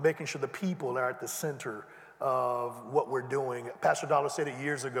 but making sure the people are at the center of what we're doing. Pastor Dollar said it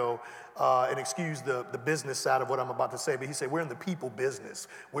years ago, and excuse the business side of what I'm about to say, but he said, we're in the people business.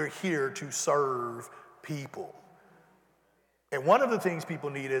 We're here to serve people. And one of the things people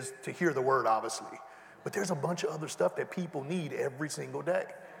need is to hear the word, obviously. But there's a bunch of other stuff that people need every single day.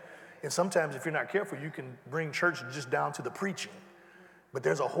 And sometimes if you're not careful, you can bring church just down to the preaching. But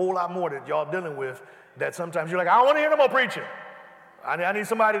there's a whole lot more that y'all dealing with that sometimes you're like, I don't want to hear no more preaching. I need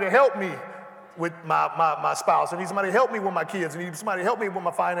somebody to help me with my spouse. I need somebody to help me with my kids. I need somebody to help me with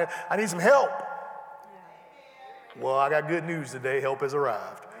my finance. I need some help. Well, I got good news today. Help has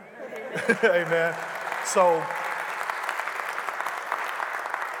arrived. Amen. So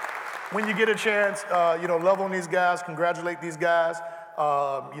when you get a chance, love on these guys, congratulate these guys.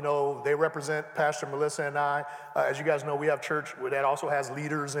 They represent Pastor Melissa and I. As you guys know, we have church that also has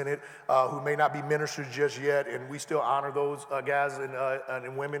leaders in it who may not be ministers just yet, and we still honor those guys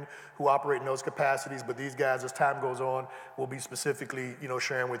and women who operate in those capacities. But these guys, as time goes on, will be specifically,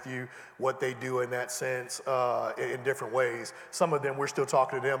 sharing with you what they do in that sense in different ways. Some of them, we're still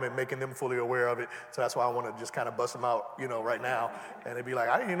talking to them and making them fully aware of it. So that's why I want to just kind of bust them out, right now. And they'd be like,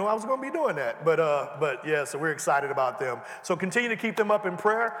 I didn't even know I was going to be doing that. But yeah, so we're excited about them. So continue to keep them up in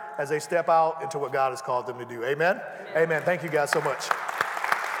prayer as they step out into what God has called them to do. Amen? Amen. Amen. Thank you guys so much.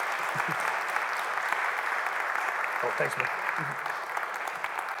 Oh, thanks, man.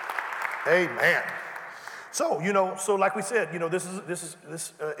 Amen. So like we said, this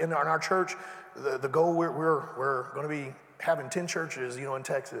is in our church, the goal we're going to be having 10 churches, in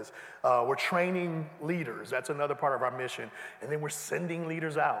Texas. We're training leaders. That's another part of our mission. And then we're sending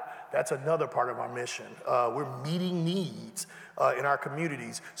leaders out. That's another part of our mission. We're meeting needs in our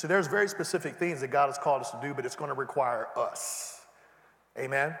communities. So there's very specific things that God has called us to do, but it's going to require us.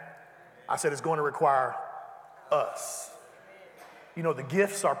 Amen? I said it's going to require us. The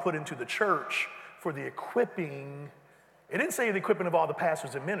gifts are put into the church for the equipping. It didn't say the equipping of all the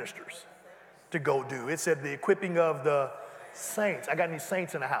pastors and ministers to go do. It said the equipping of the saints. I got any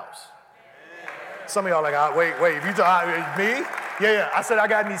saints in the house? Some of y'all are like, wait, if you talk me? Yeah. I said I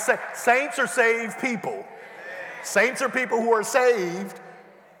got any saints. Saints are saved people. Saints are people who are saved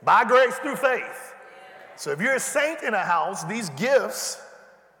by grace through faith. So if you're a saint in a house, these gifts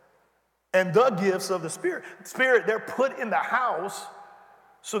and the gifts of the Spirit, they're put in the house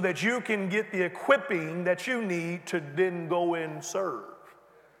so that you can get the equipping that you need to then go and serve.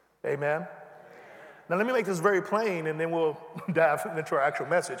 Amen? Now, let me make this very plain, and then we'll dive into our actual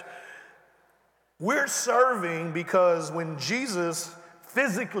message. We're serving because when Jesus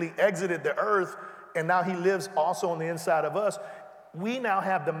physically exited the earth, and now he lives also on the inside of us, we now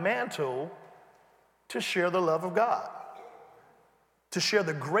have the mantle to share the love of God, to share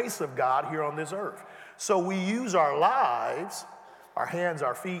the grace of God here on this earth. So we use our lives, our hands,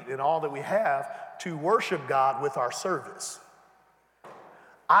 our feet, and all that we have to worship God with our service.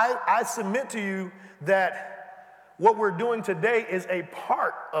 I submit to you that what we're doing today is a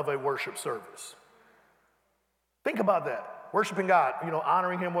part of a worship service. Think about that. Worshiping God,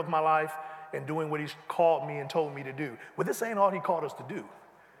 honoring him with my life and doing what he's called me and told me to do. But this ain't all he called us to do.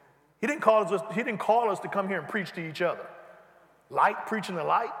 He didn't call us to come here and preach to each other. Light preaching the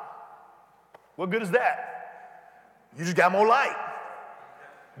light? What good is that? You just got more light.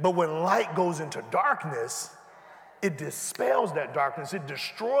 But when light goes into darkness, it dispels that darkness. It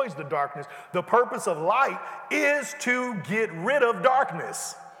destroys the darkness. The purpose of light is to get rid of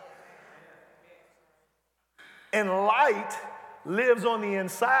darkness. And light lives on the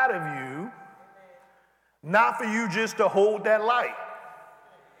inside of you, not for you just to hold that light.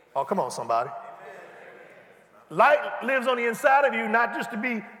 Oh, come on, somebody. Light lives on the inside of you, not just to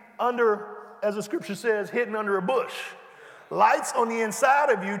be under, as the scripture says, hidden under a bush. Light's on the inside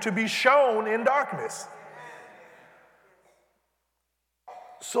of you to be shown in darkness.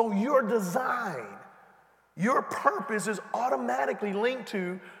 So your design, your purpose is automatically linked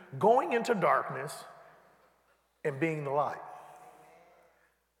to going into darkness and being the light.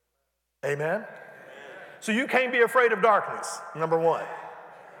 Amen? So you can't be afraid of darkness, number one.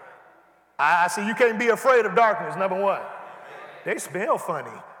 I say you can't be afraid of darkness, number one. They smell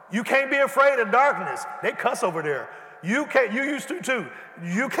funny. You can't be afraid of darkness. They cuss over there. You used to too.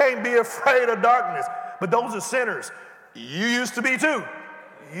 You can't be afraid of darkness. But those are sinners. You used to be too.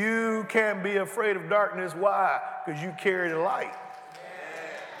 You can't be afraid of darkness. Why? Because you carry the light.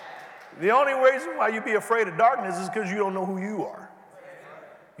 The only reason why you be afraid of darkness is because you don't know who you are.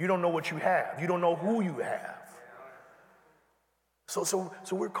 You don't know what you have. You don't know who you have. So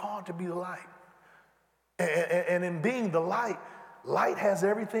we're called to be the light. And in being the light, Light has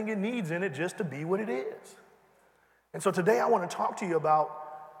everything it needs in it just to be what it is. And so today I want to talk to you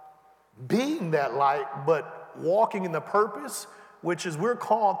about being that light, but walking in the purpose, which is we're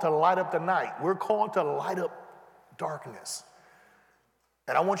called to light up the night. We're called to light up darkness.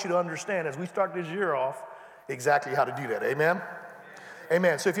 And I want you to understand as we start this year off exactly how to do that. Amen?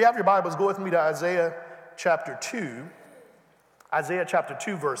 Amen. So if you have your Bibles, go with me to Isaiah chapter 2. Isaiah chapter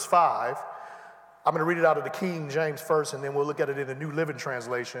 2, verse 5. I'm going to read it out of the King James first, and then we'll look at it in the New Living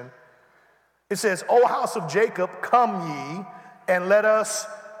Translation. It says, O house of Jacob, come ye, and let us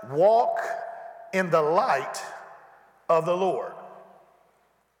walk in the light of the Lord.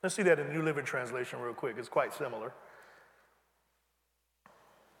 Let's see that in the New Living Translation real quick. It's quite similar.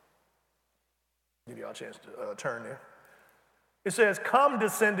 Give y'all a chance to turn there. It says, come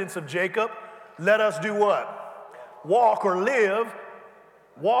descendants of Jacob, let us do what? Walk or live,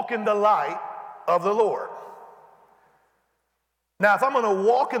 walk in the light of the Lord. Now, if I'm going to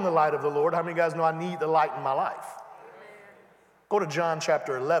walk in the light of the Lord, how many of you guys know I need the light in my life? Go to John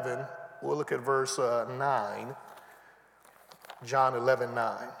chapter 11. We'll look at verse 9. John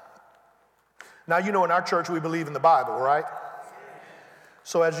 11:9. Now, you know, in our church, we believe in the Bible, right?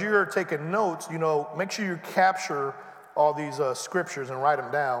 So as you're taking notes, you know, make sure you capture all these scriptures and write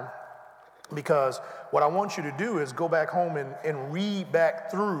them down, because what I want you to do is go back home and read back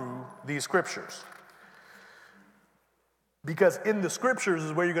through these scriptures. Because in the scriptures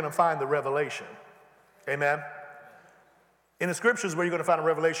is where you're going to find the revelation. Amen? In the scriptures is where you're going to find a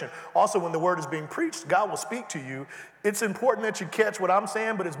revelation. Also, when the word is being preached, God will speak to you. It's important that you catch what I'm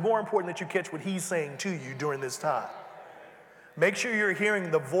saying, but it's more important that you catch what he's saying to you during this time. Make sure you're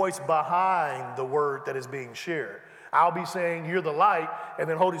hearing the voice behind the word that is being shared. I'll be saying, you're the light, and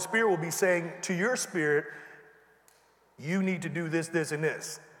then Holy Spirit will be saying to your spirit, you need to do this, this, and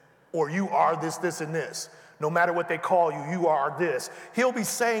this. Or you are this, this, and this. No matter what they call you, you are this. He'll be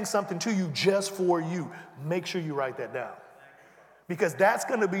saying something to you just for you. Make sure you write that down. Because that's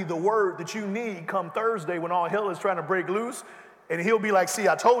going to be the word that you need come Thursday when all hell is trying to break loose. And he'll be like, see,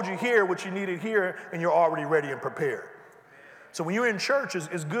 I told you here what you needed here, and you're already ready and prepared. So when you're in church,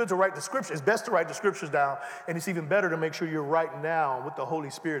 it's good to write the scriptures. It's best to write the scriptures down, and it's even better to make sure you're writing down what the Holy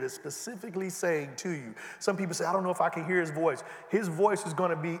Spirit is specifically saying to you. Some people say, I don't know if I can hear his voice. His voice is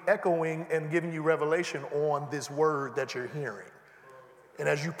going to be echoing and giving you revelation on this word that you're hearing. And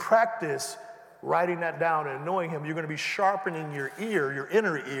as you practice writing that down and knowing him, you're going to be sharpening your ear, your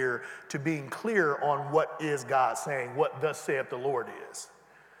inner ear, to being clear on what is God saying, what thus saith the Lord is.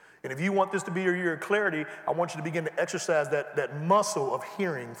 And if you want this to be your year of clarity, I want you to begin to exercise that muscle of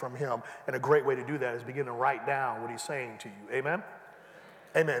hearing from him. And a great way to do that is begin to write down what he's saying to you. Amen?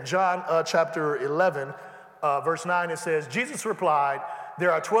 Amen. John chapter 11, verse 9, it says, Jesus replied,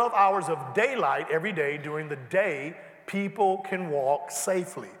 there are 12 hours of daylight every day. During the day, people can walk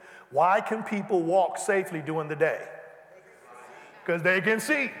safely. Why can people walk safely during the day? Because they can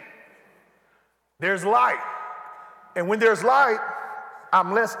see. There's light. And when there's light,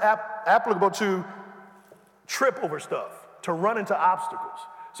 I'm less applicable to trip over stuff, to run into obstacles.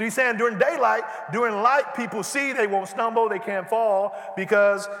 So he's saying during daylight, during light, people see, they won't stumble, they can't fall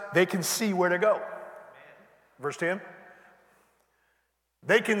because they can see where to go. Verse 10.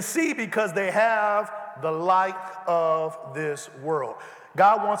 They can see because they have the light of this world.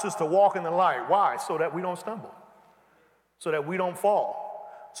 God wants us to walk in the light. Why? So that we don't stumble, so that we don't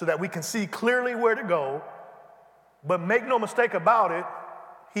fall, so that we can see clearly where to go. But make no mistake about it,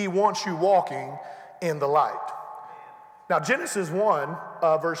 he wants you walking in the light. Now, Genesis 1,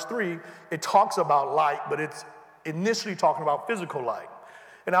 verse 3, it talks about light, but it's initially talking about physical light.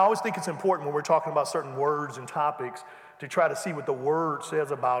 And I always think it's important when we're talking about certain words and topics to try to see what the word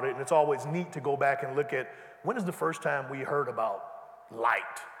says about it. And it's always neat to go back and look at when is the first time we heard about light.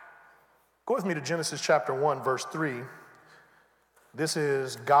 Go with me to Genesis chapter 1, verse 3. This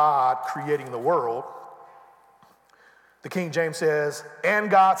is God creating the world. The King James says,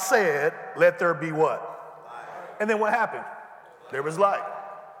 and God said, let there be what? Light. And then what happened? There was light.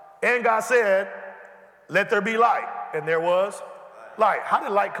 And God said, let there be light. And there was light. How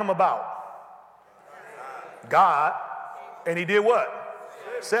did light come about? God. And he did what?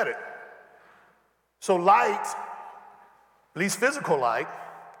 Said it. So light, at least physical light,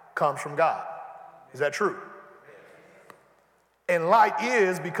 comes from God. Is that true? And light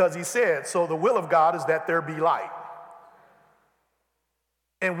is because he said, so the will of God is that there be light.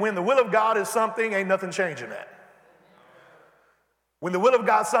 And when the will of God is something, ain't nothing changing that. When the will of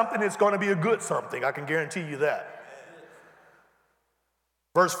God is something, it's going to be a good something. I can guarantee you that.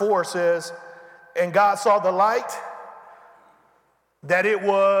 Verse 4 says, and God saw the light, that it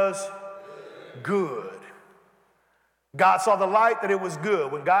was good. God saw the light, that it was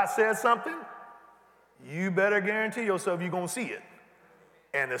good. When God says something, you better guarantee yourself you're going to see it.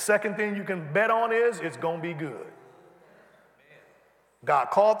 And the second thing you can bet on is it's going to be good. God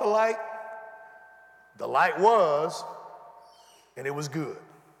called the light was, and it was good.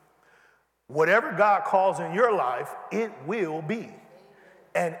 Whatever God calls in your life, it will be,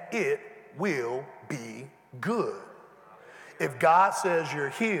 and it will be good. If God says you're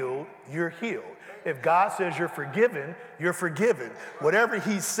healed, you're healed. If God says you're forgiven, you're forgiven. Whatever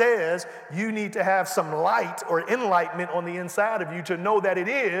he says, you need to have some light or enlightenment on the inside of you to know that it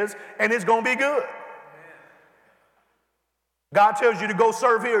is, and it's going to be good. God tells you to go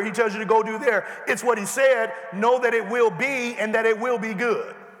serve here. He tells you to go do there. It's what he said. Know that it will be and that it will be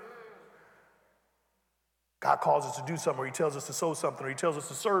good. God calls us to do something, or he tells us to sow something, or he tells us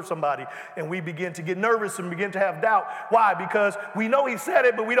to serve somebody, and we begin to get nervous and begin to have doubt. Why? Because we know he said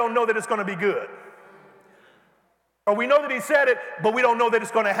it, but we don't know that it's going to be good. Or we know that he said it, but we don't know that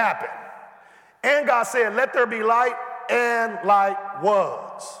it's going to happen. And God said, let there be light, and light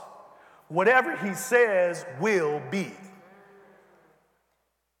was. Whatever he says will be.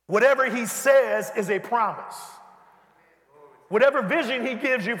 Whatever he says is a promise. Whatever vision he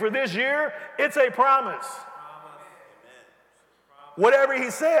gives you for this year, it's a promise. Whatever he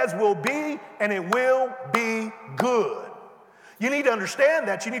says will be, and it will be good. You need to understand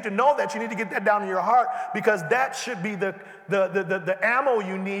that. You need to know that. You need to get that down in your heart, because that should be the ammo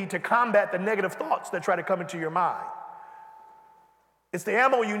you need to combat the negative thoughts that try to come into your mind. It's the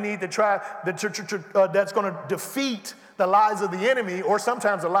ammo you need to that's going to defeat the lies of the enemy, or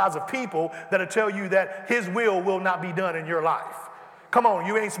sometimes the lies of people that'll tell you that his will not be done in your life. Come on,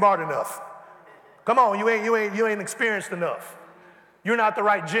 you ain't smart enough. Come on, you ain't experienced enough. You're not the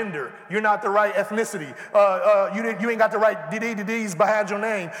right gender. You're not the right ethnicity. You ain't got the right D's behind your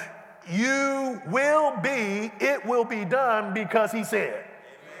name. You will be, it will be done because he said.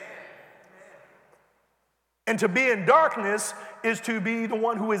 And to be in darkness is to be the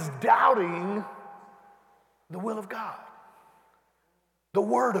one who is doubting the will of God, the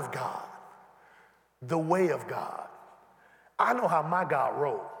word of God, the way of God. I know how my God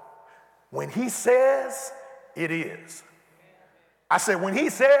rolls. When he says, it is. I said, when he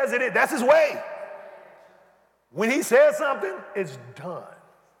says it is, that's his way. When he says something, it's done.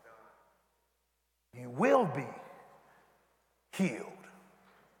 You will be healed.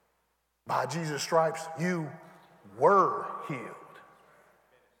 By Jesus' stripes, you were healed.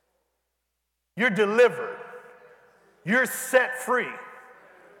 You're delivered. You're set free.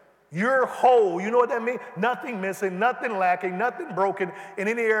 You're whole. You know what that means? Nothing missing, nothing lacking, nothing broken in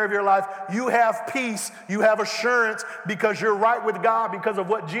any area of your life. You have peace. You have assurance because you're right with God because of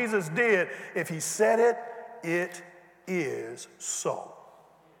what Jesus did. If he said it, it is so.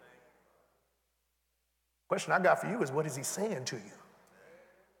 Question I got for you is, what is he saying to you?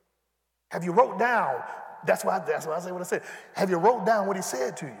 Have you wrote down? That's why I say what I said. Have you wrote down what he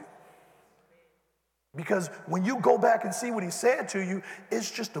said to you? Because when you go back and see what he said to you, it's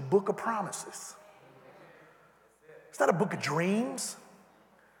just a book of promises. It's not a book of dreams.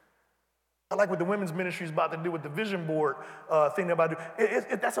 I like what the women's ministry is about to do with the vision board thing they're about to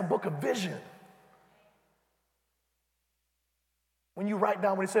do. That's a book of vision. When you write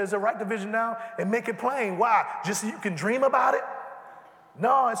down what he says, write the vision down and make it plain. Why? Just so you can dream about it?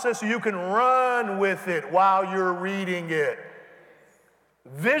 No, it says so you can run with it while you're reading it.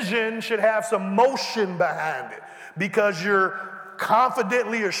 Vision should have some motion behind it because you're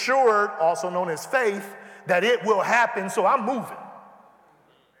confidently assured, also known as faith, that it will happen, so I'm moving.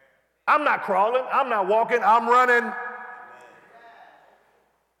 I'm not crawling, I'm not walking, I'm running.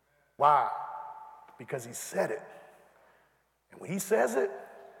 Why? Because he said it. And when he says it,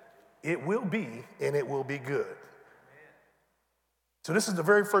 it will be, and it will be good. So this is the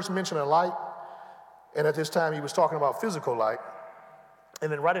very first mention of light, and at this time he was talking about physical light.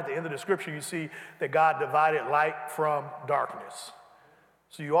 And then right at the end of the scripture, you see that God divided light from darkness.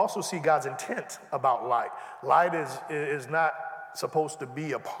 So you also see God's intent about light. Light is not supposed to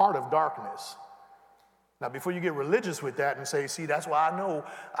be a part of darkness. Now, before you get religious with that and say, see, that's why I know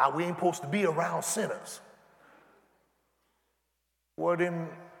we ain't supposed to be around sinners. Well, then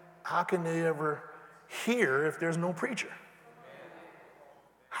how can they ever hear if there's no preacher?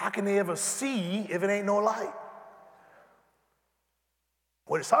 How can they ever see if it ain't no light?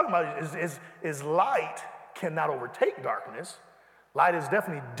 What it's talking about is light cannot overtake darkness. Light is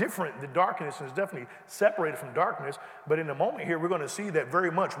definitely different than darkness and is definitely separated from darkness. But in a moment here, we're going to see that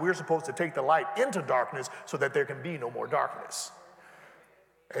very much we're supposed to take the light into darkness so that there can be no more darkness.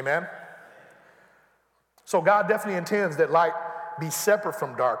 Amen? So God definitely intends that light be separate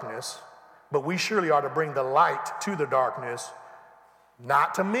from darkness, But we surely are to bring the light to the darkness,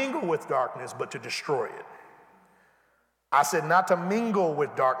 not to mingle with darkness, but to destroy it. I said not to mingle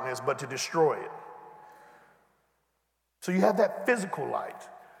with darkness, but to destroy it. So you have that physical light.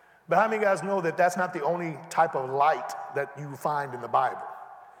 But how many of you guys know that that's not the only type of light that you find in the Bible?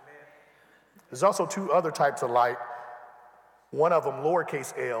 There's also two other types of light. One of them,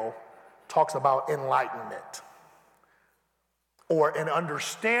 lowercase l, talks about enlightenment or an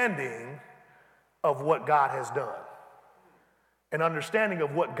understanding of what God has done, an understanding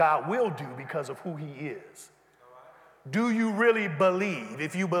of what God will do because of who he is. Do you really believe?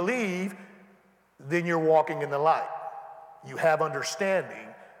 If you believe, then you're walking in the light. You have understanding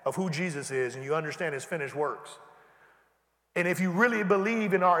of who Jesus is, and you understand his finished works. And if you really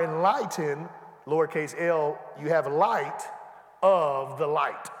believe and are enlightened, lowercase l, you have light of the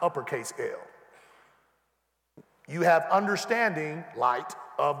light, uppercase L. You have understanding, light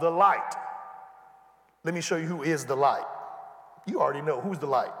of the light. Let me show you who is the light. You already know who's the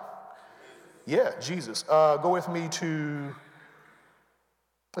light. Yeah, Jesus. Go with me to,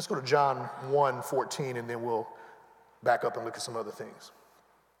 let's go to John 1:14, and then we'll back up and look at some other things.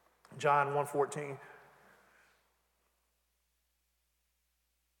 John 1:14.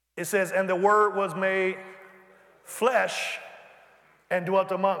 It says, and the word was made flesh and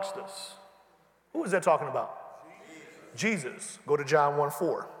dwelt amongst us. Who is that talking about? Jesus. Go to John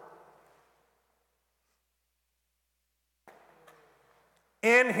 1:4.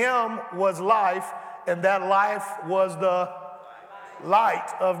 In him was life, and that life was the light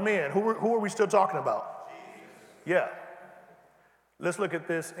of men. Who are we still talking about? Yeah. Let's look at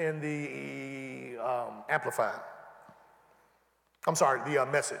this in the Amplified. I'm sorry, the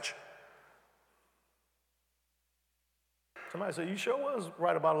Message. Somebody said, you sure was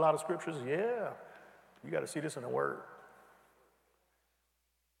right about a lot of scriptures? Yeah. You got to see this in the Word.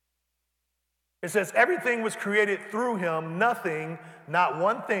 It says, everything was created through him. Nothing, not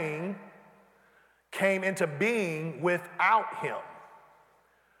one thing, came into being without him.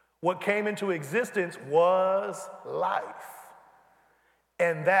 What came into existence was life.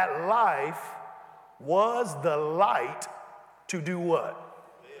 And that life was the light to do what?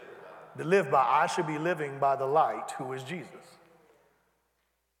 To live by. I should be living by the light, who is Jesus.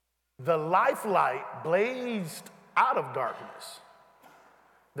 The life light blazed out of darkness.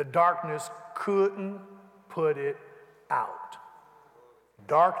 The darkness couldn't put it out.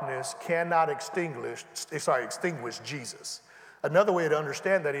 Darkness cannot extinguish Jesus. Another way to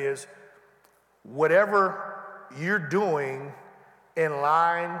understand that is, whatever you're doing in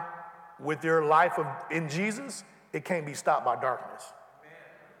line with your life in Jesus, it can't be stopped by darkness.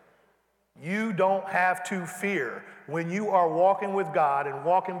 You don't have to fear. When you are walking with God and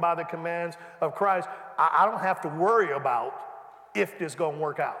walking by the commands of Christ, I don't have to worry about if this is going to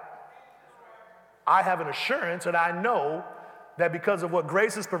work out. I have an assurance, and I know that because of what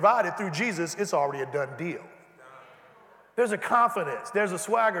grace has provided through Jesus, it's already a done deal. There's a confidence, there's a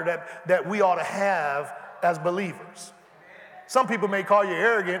swagger that we ought to have as believers. Some people may call you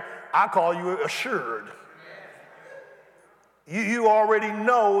arrogant. I call you assured. You already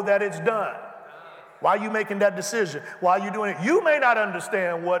know that it's done. Why are you making that decision? Why are you doing it? You may not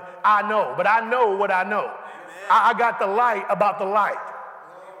understand what I know, but I know what I know. I got the light about the light.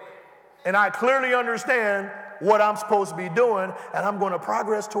 And I clearly understand what I'm supposed to be doing, and I'm going to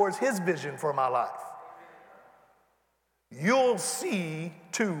progress towards his vision for my life. You'll see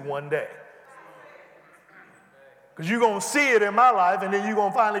too one day. Because you're going to see it in my life, and then you're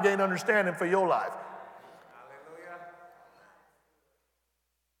going to finally gain understanding for your life.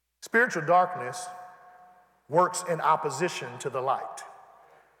 Spiritual darkness works in opposition to the light.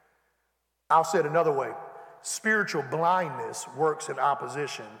 I'll say it another way. Spiritual blindness works in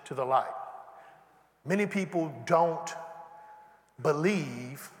opposition to the light. Many people don't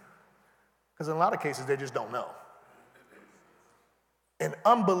believe because in a lot of cases they just don't know. And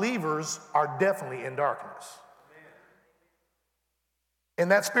unbelievers are definitely in darkness.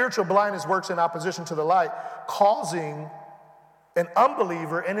 And that spiritual blindness works in opposition to the light, causing an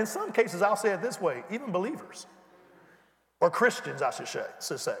unbeliever, and in some cases, I'll say it this way, even believers, or Christians, I should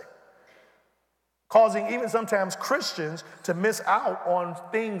say, causing even sometimes Christians to miss out on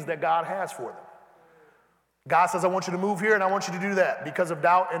things that God has for them. God says, I want you to move here and I want you to do that. Because of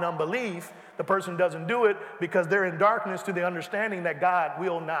doubt and unbelief, the person doesn't do it because they're in darkness to the understanding that God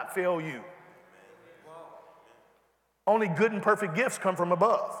will not fail you. Only good and perfect gifts come from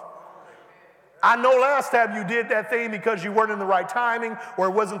above. I know last time you did that thing because you weren't in the right timing or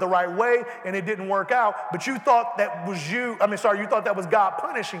it wasn't the right way and it didn't work out, but you thought that was you thought that was God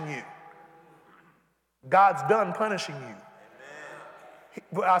punishing you. God's done punishing you.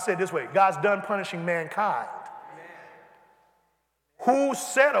 I said it this way, God's done punishing mankind. Who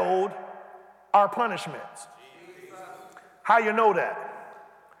settled our punishments? How you know that?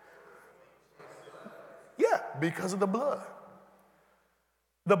 Yeah, because of the blood.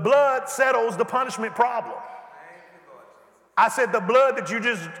 The blood settles the punishment problem. I said the blood that you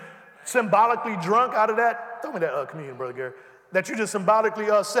just symbolically drunk out of that, tell me that communion, Brother Gary, that you just symbolically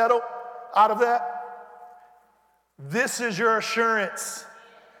settled out of that. This is your assurance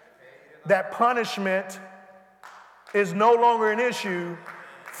that punishment is no longer an issue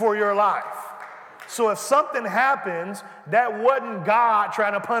for your life. So if something happens, that wasn't God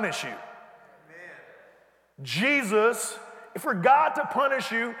trying to punish you. Jesus, for God to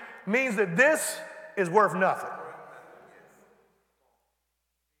punish you means that this is worth nothing.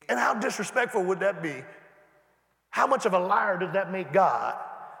 And how disrespectful would that be? How much of a liar does that make God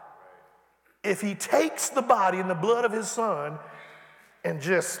if he takes the body and the blood of his son and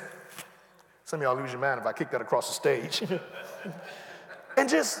just, some of y'all lose your mind if I kick that across the stage, and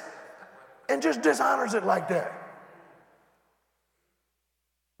just dishonors it like that?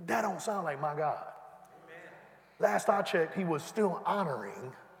 That don't sound like my God. Last I checked, he was still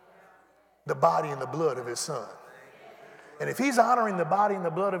honoring the body and the blood of his son. And if he's honoring the body and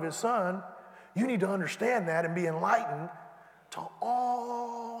the blood of his son, you need to understand that and be enlightened to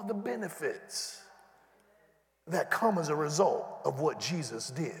all the benefits that come as a result of what Jesus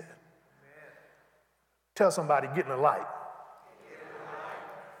did. Tell somebody, get in the light.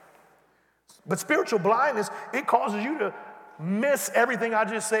 But spiritual blindness, it causes you to miss everything I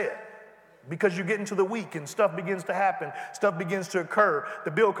just said. Because you get into the week and stuff begins to happen, stuff begins to occur.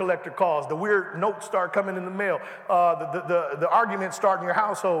 The bill collector calls, the weird notes start coming in the mail, the arguments start in your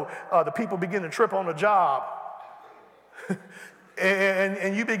household, the people begin to trip on the job.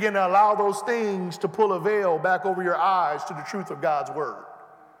 and you begin to allow those things to pull a veil back over your eyes to the truth of God's word.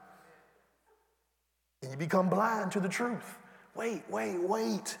 And you become blind to the truth.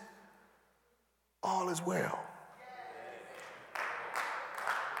 Wait. All is well.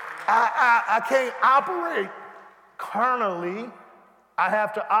 I can't operate carnally. I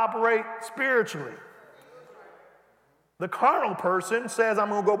have to operate spiritually. The carnal person says, I'm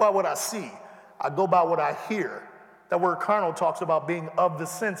going to go by what I see. I go by what I hear. That word carnal talks about being of the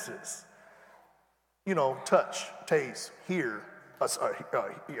senses. You know, touch, taste, hear,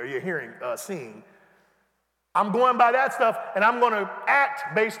 your hearing, seeing. I'm going by that stuff, and I'm going to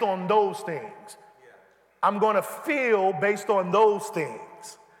act based on those things. I'm going to feel based on those things.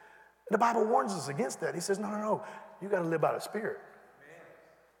 The Bible warns us against that. He says, no. You got to live by the Spirit.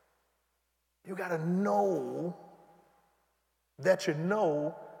 You got to know that you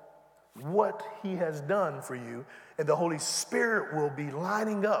know what he has done for you, and the Holy Spirit will be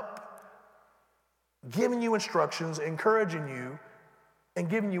lining up, giving you instructions, encouraging you, and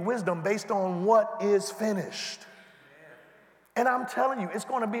giving you wisdom based on what is finished. And I'm telling you, it's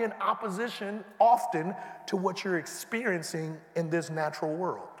going to be in opposition often to what you're experiencing in this natural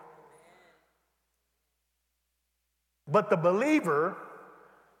world. But the believer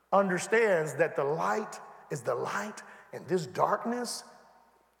understands that the light is the light, and this darkness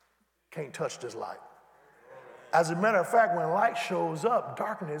can't touch this light. As a matter of fact, when light shows up,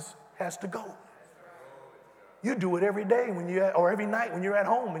 darkness has to go. You do it every day or every night when you're at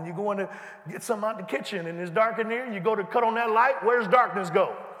home and you're going to get something out the kitchen and it's dark in there and you go to cut on that light. Where's darkness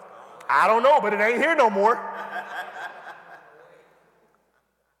go? I don't know, but it ain't here no more.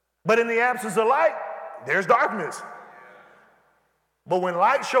 But in the absence of light, there's darkness. But when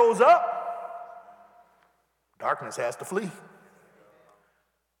light shows up, darkness has to flee.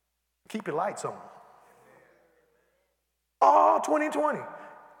 Keep your lights on. Oh, 2020.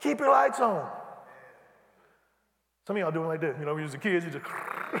 Keep your lights on. Some of y'all doing like this. You know, when you was a kid, you just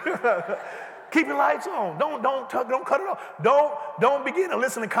keep your lights on. Don't cut it off. Don't begin to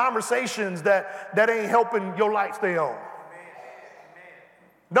listen to conversations that ain't helping your light stay on.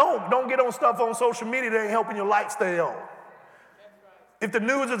 Don't get on stuff on social media that ain't helping your light stay on. If the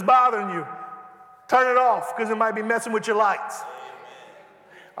news is bothering you, turn it off because it might be messing with your lights.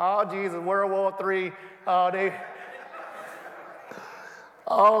 Oh, Jesus, World War III.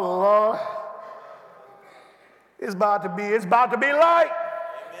 Oh, Lord. It's about to be light.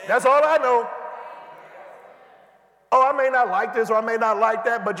 That's all I know. Oh, I may not like this or I may not like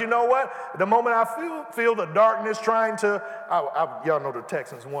that, but you know what? The moment I feel the darkness trying to, y'all know the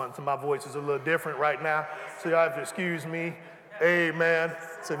Texans won, so my voice is a little different right now, so y'all have to excuse me. Amen.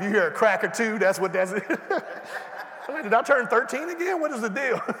 So if you hear a crack or two, that's what that's. Did I turn 13 again? What is the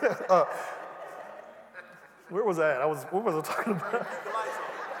deal? Where was I at? What was I talking about?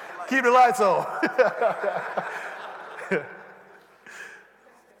 Keep the lights on.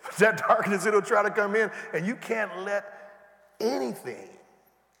 That darkness, it'll try to come in, and you can't let anything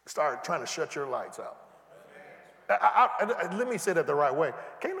start trying to shut your lights out. Let me say that the right way.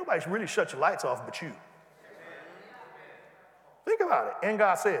 Can't nobody really shut your lights off but you. Think about it. And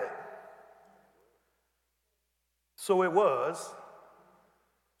God said, so it was.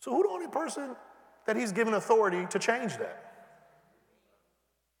 So who the only person that he's given authority to change that?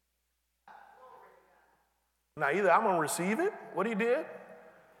 Now, either I'm going to receive it, what he did,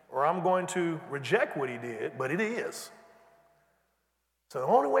 or I'm going to reject what he did, but it is. So the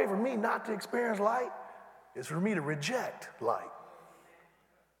only way for me not to experience light is for me to reject light.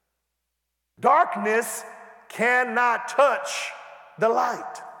 Darkness cannot touch the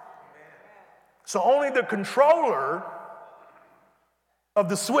light. So only the controller of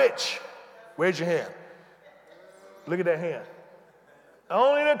the switch, raise your hand. Look at that hand.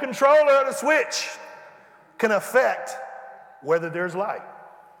 Only the controller of the switch can affect whether there's light.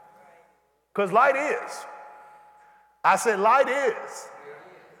 Because light is. I said light is.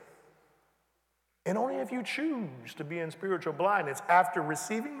 And only if you choose to be in spiritual blindness after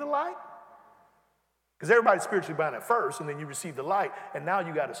receiving the light, because everybody's spiritually blind at first, and then you receive the light, and now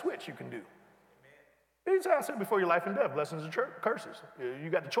you got a switch you can do. It's how I said before, your life and death, blessings and curses. You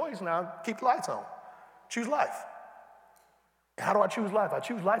got the choice now, keep the lights on. Choose life. How do I choose life? I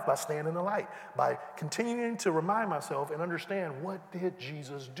choose life by staying in the light, by continuing to remind myself and understand, what did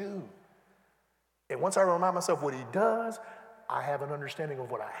Jesus do? And once I remind myself what he does, I have an understanding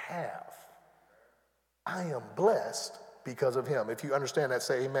of what I have. I am blessed because of him. If you understand that,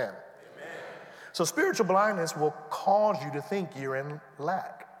 say amen. Amen. So spiritual blindness will cause you to think you're in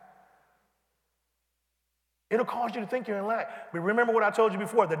lack. It'll cause you to think you're in lack. But remember what I told you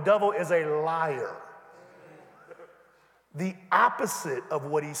before, the devil is a liar. The opposite of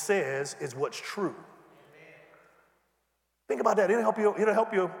what he says is what's true. Think about that. It'll help you.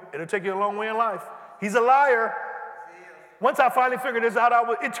 It'll take you a long way in life. He's a liar. Once I finally figured this out,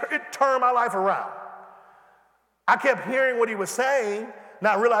 it turned my life around. I kept hearing what he was saying,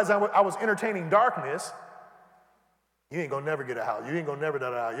 not realizing I was entertaining darkness. You ain't gonna never get a house. You ain't gonna never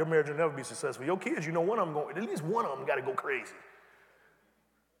da da. Your marriage will never be successful. Your kids, at least one of them got to go crazy.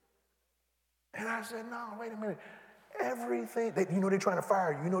 And I said, no, wait a minute. Everything, they're trying to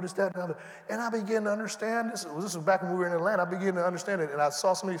fire you. This, that, and the other. And I began to understand this. This was back when we were in Atlanta. I began to understand it, and I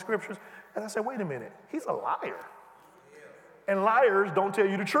saw some of these scriptures, and I said, wait a minute. He's a liar. And liars don't tell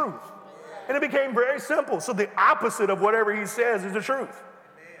you the truth. And it became very simple. So the opposite of whatever he says is the truth.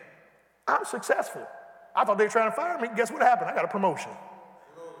 I'm successful. I thought they were trying to fire me. Guess what happened? I got a promotion.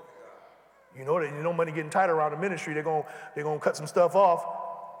 Money getting tight around the ministry. They're gonna cut some stuff off.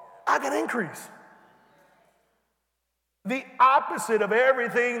 I got increase. The opposite of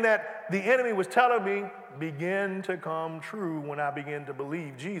everything that the enemy was telling me began to come true when I began to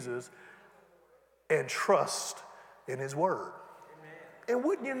believe Jesus and trust in his word. Amen. And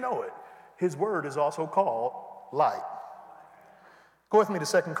wouldn't you know it, his word is also called light. Go with me to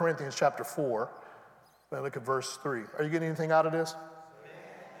 2 Corinthians chapter 4. Now look at verse 3. Are you getting anything out of this?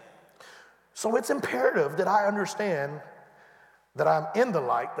 So it's imperative that I understand that I'm in the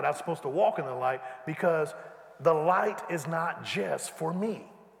light, that I'm supposed to walk in the light, because the light is not just for me.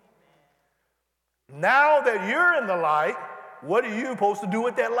 Now that you're in the light, what are you supposed to do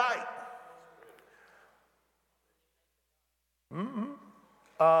with that light?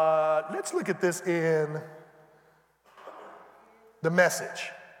 Let's look at this in the Message.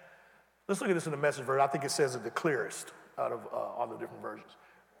 Let's look at this in the Message version. I think it says it the clearest out of all the different versions.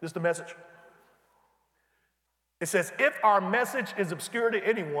 This is the Message. It says, if our message is obscure to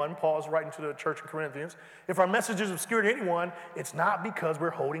anyone, Paul's writing to the church in Corinthians, if our message is obscure to anyone, it's not because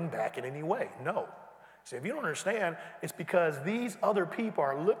we're holding back in any way. No. See, if you don't understand, it's because these other people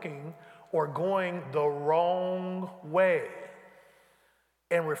are looking or going the wrong way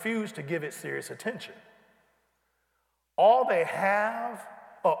and refuse to give it serious attention. All they have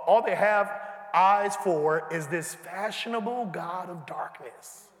eyes for is this fashionable god of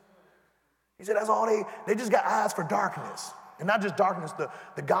darkness. He said that's all they just got eyes for darkness. And not just darkness,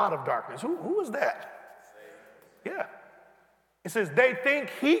 the god of darkness. Who is that? Yeah. It says they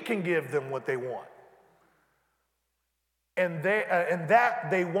think he can give them what they want. And that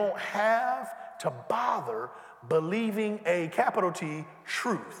they won't have to bother believing a capital T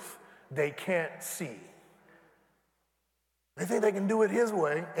truth they can't see. They think they can do it his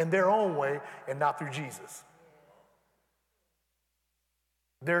way and their own way and not through Jesus.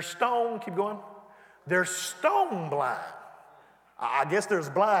 They're stone, keep going. They're stone blind. I guess there's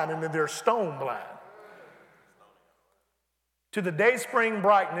blind and then there's stone blind. To the day spring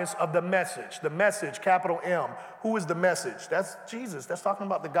brightness of the message, capital M. Who is the message? That's Jesus. That's talking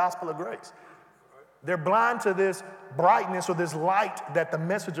about the gospel of grace. They're blind to this brightness or this light that the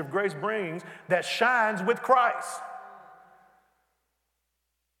message of grace brings that shines with Christ.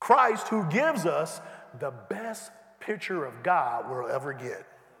 Christ, who gives us the best picture of God we'll ever get.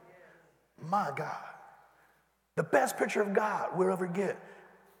 My God. The best picture of God we'll ever get.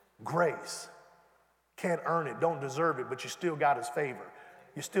 Grace. Can't earn it, don't deserve it, but you still got his favor.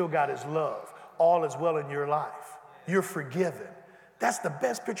 You still got his love. All is well in your life. You're forgiven. That's the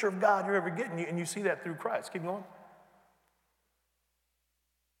best picture of God you're ever getting, and you see that through Christ. Keep going.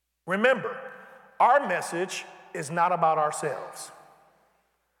 Remember, our message is not about ourselves.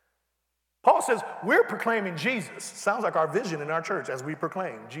 Paul says we're proclaiming Jesus. Sounds like our vision in our church as we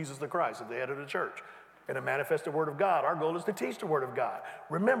proclaim Jesus the Christ at the head of the church. And to manifest the word of God, our goal is to teach the word of God.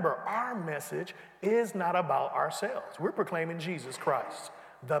 Remember, our message is not about ourselves. We're proclaiming Jesus Christ,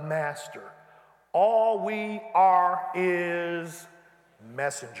 the Master. All we are is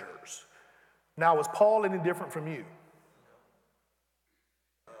messengers. Now, is Paul any different from you?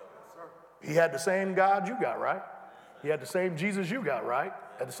 He had the same God you got, right? He had the same Jesus you got, right?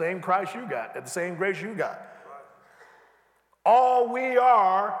 Had the same Christ you got, had the same grace you got. All we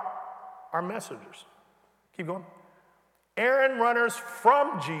are messengers. Keep going. Errand runners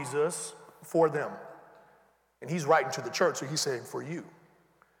from Jesus for them. And he's writing to the church, so he's saying for you.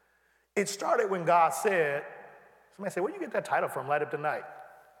 It started when God said, somebody said, where do you get that title from, Light Up the Night?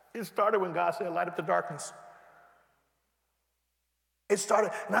 It started when God said, light up the darkness. It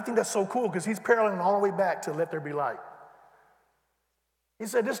started, and I think that's so cool because he's paralleling all the way back to let there be light. He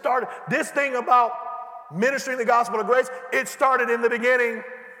said this thing about ministering the gospel of grace, it started in the beginning.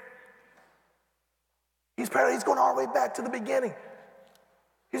 He's going all the way back to the beginning.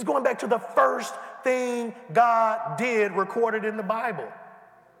 He's going back to the first thing God did recorded in the Bible.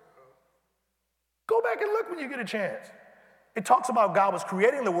 Go back and look when you get a chance. It talks about God was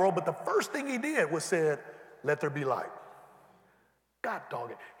creating the world, but the first thing he did was said, let there be light. God dog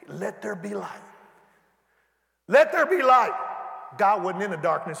it. Let there be light. Let there be light. God wasn't in the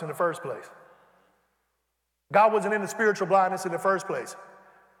darkness in the first place. God wasn't in the spiritual blindness in the first place.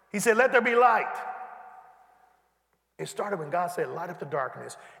 He said, let there be light. It started when God said, light up the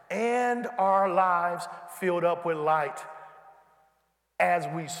darkness, and our lives filled up with light as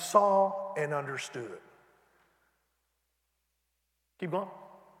we saw and understood. Keep going.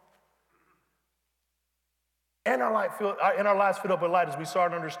 And our lives filled up with light as we saw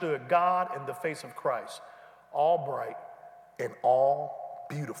and understood God in the face of Christ, all bright and all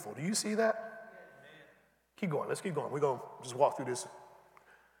beautiful. Do you see that? Keep going. Let's keep going. We're going to just walk through this.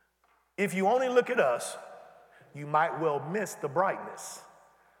 If you only look at us, you might well miss the brightness.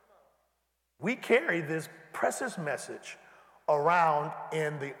 We carry this precious message around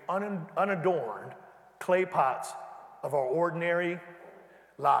in the unadorned clay pots of our ordinary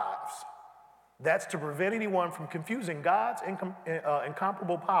lives. That's to prevent anyone from confusing God's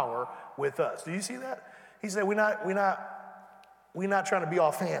incomparable power with us. Do you see that? He said we're not trying to be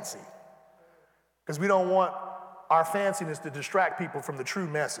all fancy because we don't want our fanciness to distract people from the true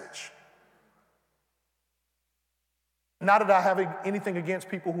message. Not that I have anything against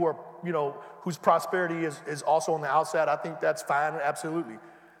people who are, whose prosperity is also on the outside. I think that's fine, absolutely.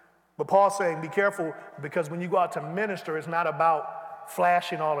 But Paul's saying, be careful, because when you go out to minister, it's not about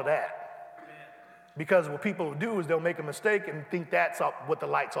flashing all of that. Because what people do is they'll make a mistake and think that's what the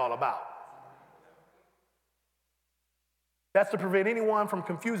light's all about. That's to prevent anyone from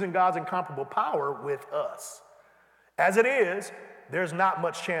confusing God's incomparable power with us. As it is, there's not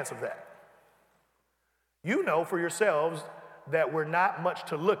much chance of that. You know for yourselves that we're not much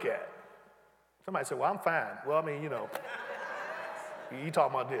to look at. Somebody said, well, I'm fine. Well, I mean, you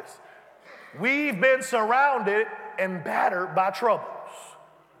talking about this. We've been surrounded and battered by troubles,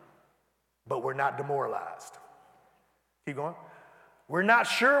 but we're not demoralized. Keep going. We're not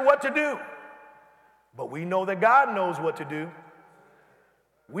sure what to do, but we know that God knows what to do.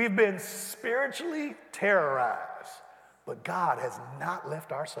 We've been spiritually terrorized, but God has not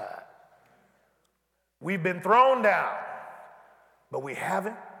left our side. We've been thrown down, but we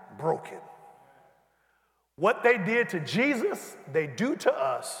haven't broken. What they did to Jesus, they do to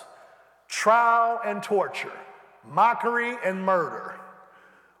us. Trial and torture, mockery and murder.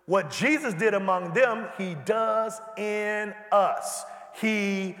 What Jesus did among them, he does in us.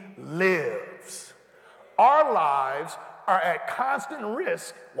 He lives. Our lives are at constant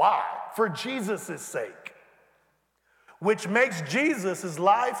risk. Why? For Jesus' sake. Which makes Jesus'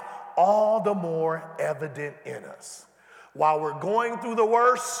 life all the more evident in us. While we're going through the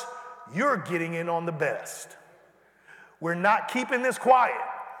worst, you're getting in on the best. We're not keeping this quiet,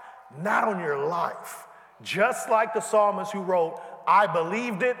 not on your life. Just like the psalmist who wrote, I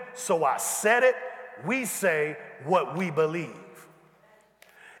believed it, so I said it, we say what we believe.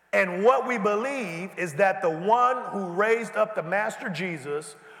 And what we believe is that the one who raised up the Master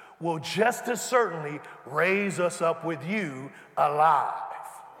Jesus will just as certainly raise us up with you alive.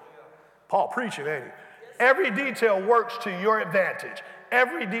 Paul preaching, ain't he? Every detail works to your advantage.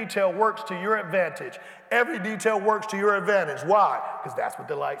 Every detail works to your advantage. Every detail works to your advantage. Why? Because that's what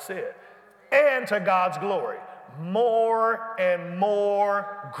the light said. And to God's glory. More and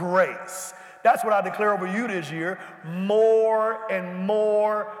more grace. That's what I declare over you this year. More and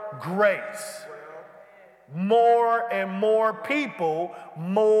more grace. More and more people,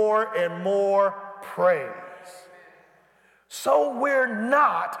 more and more praise. So we're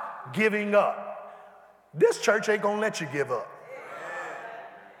not giving up. This church ain't gonna let you give up.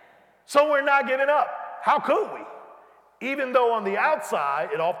 So we're not giving up. How could we? Even though on the outside,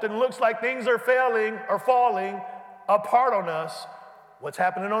 it often looks like things are failing or falling apart on us, what's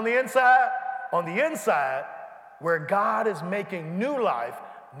happening on the inside? On the inside, where God is making new life,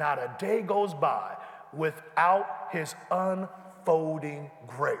 not a day goes by without his unfolding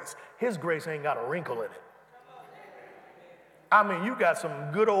grace. His grace ain't got a wrinkle in it. I mean, you got some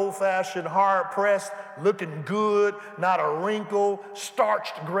good old-fashioned, hard-pressed, looking good, not a wrinkle,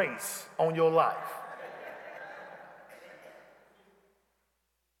 starched grace on your life.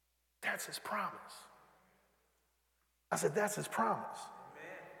 That's his promise. I said, that's his promise.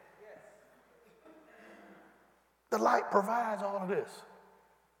 The light provides all of this.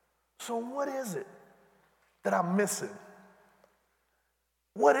 So what is it that I'm missing?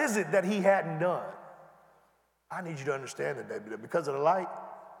 What is it that he hadn't done? I need you to understand that because of the light,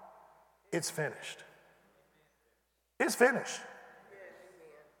 it's finished. It's finished.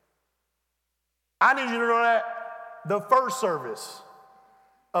 I need you to know that the first service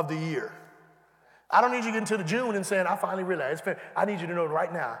of the year. I don't need you to get into the June and saying, I finally realized it's finished. I need you to know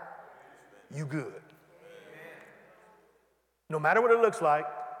right now, you good. No matter what it looks like,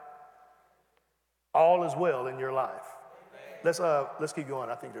 all is well in your life. Let's keep going.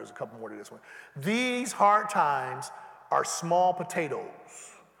 I think there's a couple more to this one. These hard times are small potatoes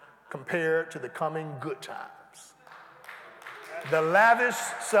compared to the coming good times. The lavish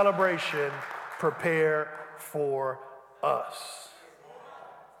celebration prepare for us.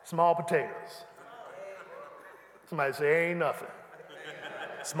 Small potatoes. Somebody say, ain't nothing.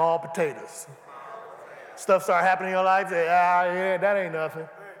 Small potatoes. Stuff start happening in your life, say, yeah, that ain't nothing.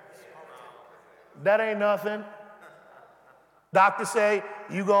 That ain't nothing. Doctors say,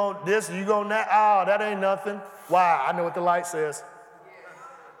 you gon' this, you gon' that. Oh, that ain't nothing. Why? I know what the light says.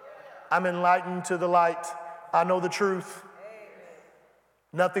 I'm enlightened to the light. I know the truth.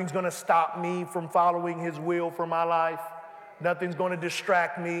 Nothing's gonna stop me from following his will for my life. Nothing's gonna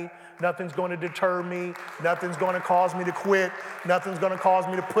distract me. Nothing's gonna deter me. Nothing's gonna cause me to quit. Nothing's gonna cause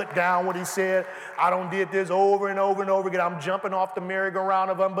me to put down what he said. I don't did this over and over and over again. I'm jumping off the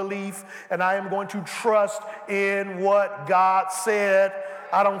merry-go-round of unbelief, and I am going to trust in what God said.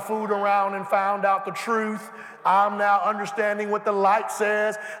 I don't fool around and found out the truth. I'm now understanding what the light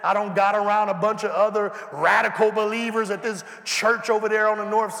says. I don't got around a bunch of other radical believers at this church over there on the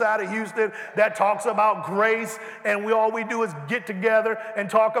north side of Houston that talks about grace, and all we do is get together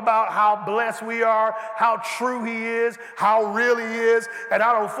and talk about how blessed we are, how true he is, how real he is, and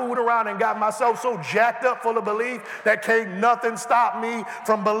I don't fool around and got myself so jacked up full of belief that can't nothing stop me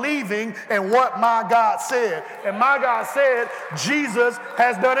from believing in what my God said. And my God said, Jesus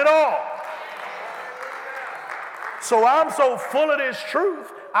has done it all. So I'm so full of this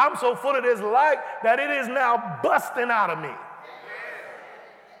truth, I'm so full of this light that it is now busting out of me.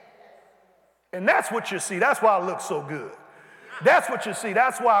 And that's what you see. That's why I look so good. That's what you see.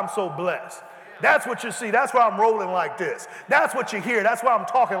 That's why I'm so blessed. That's what you see. That's why I'm rolling like this. That's what you hear. That's why I'm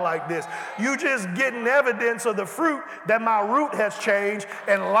talking like this. You just getting evidence of the fruit that my root has changed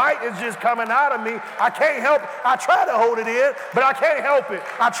and light is just coming out of me. I can't help it. I try to hold it in, but I can't help it.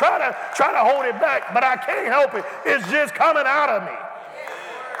 I try to hold it back, but I can't help it. It's just coming out of me.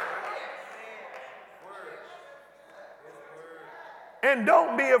 And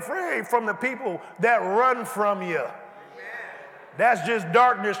don't be afraid from the people that run from you. That's just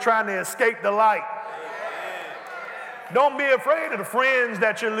darkness trying to escape the light. Don't be afraid of the friends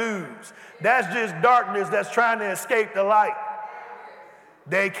that you lose. That's just darkness that's trying to escape the light.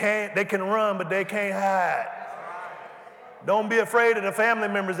 They can run, but they can't hide. Don't be afraid of the family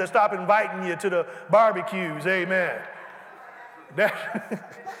members that stop inviting you to the barbecues. Amen.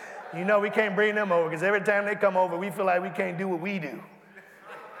 You know we can't bring them over because every time they come over, we feel like we can't do what we do.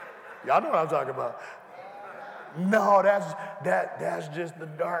 Y'all know what I'm talking about. No, that's just the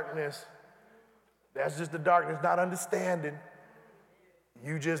darkness. That's just the darkness, not understanding.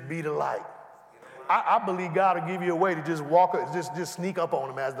 You just be the light. I believe God will give you a way to just walk, just sneak up on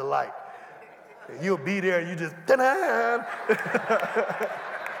him as the light. You'll be there and you just, ta-da!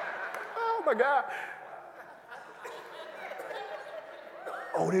 Oh my God.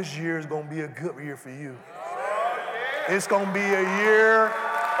 Oh, this year is going to be a good year for you. It's going to be a year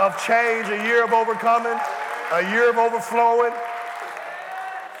of change, a year of overcoming, a year of overflowing,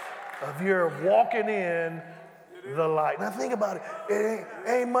 a year of walking in the light. Now think about it. It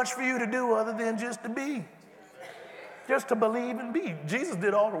ain't much for you to do other than just to be. Just to believe and be. Jesus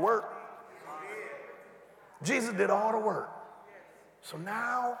did all the work. Jesus did all the work. So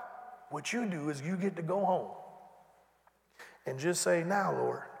now what you do is you get to go home and just say, now,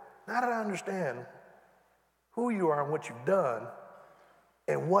 Lord, now that I understand who you are and what you've done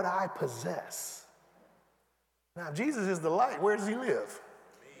and what I possess. Now, Jesus is the light. Where does he live?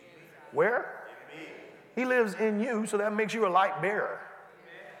 Where? He lives in you, so that makes you a light bearer.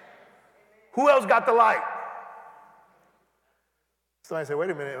 Who else got the light? Somebody say,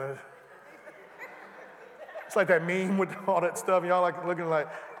 wait a minute. It's like that meme with all that stuff. Y'all like looking like,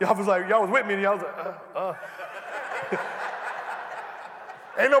 y'all was with me and y'all was like,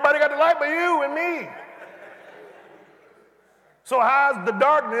 Ain't nobody got the light but you and me. So how's the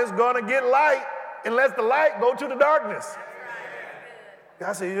darkness gonna get light unless the light go to the darkness?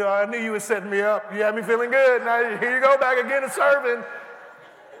 I said, I knew you were setting me up. You had me feeling good. Now here you go back again to serving.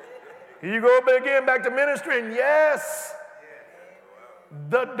 Here you go again back to ministering. Yes.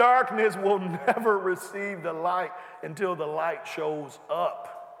 The darkness will never receive the light until the light shows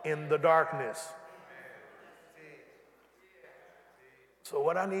up in the darkness. So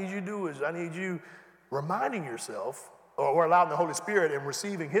what I need you to do is I need you reminding yourself or allowing the Holy Spirit and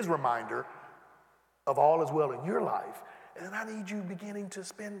receiving his reminder of all is well in your life. And then I need you beginning to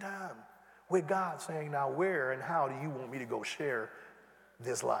spend time with God saying, now where and how do you want me to go share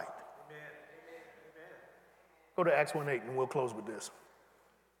this light? Amen. Go to Acts 1:8 and we'll close with this.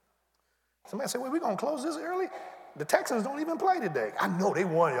 Somebody say, well, we're going to close this early? The Texans don't even play today. I know they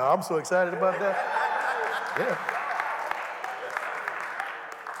won, y'all. I'm so excited about that. Yeah.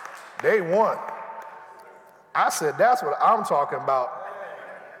 They won. I said, that's what I'm talking about.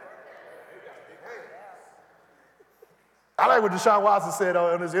 I like what Deshaun Watson said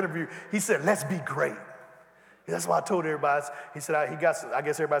in his interview. He said, let's be great. That's why I told everybody. He said, he got, I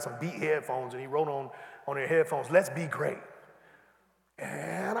guess everybody some Beat headphones, and he wrote on their headphones, let's be great.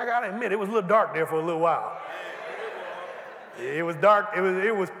 And I got to admit, it was a little dark there for a little while. It was dark.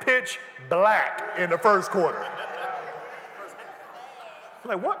 It was pitch black in the first quarter. I'm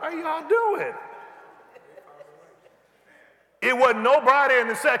like, what are y'all doing? It wasn't no brighter in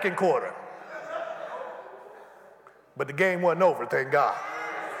the second quarter. But the game wasn't over, thank God.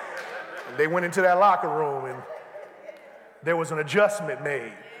 And they went into that locker room and there was an adjustment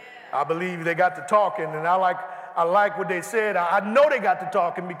made. I believe they got to talking, and I like what they said. I know they got to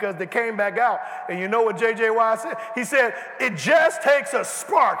talking because they came back out. And you know what J.J. Watt said? He said, it just takes a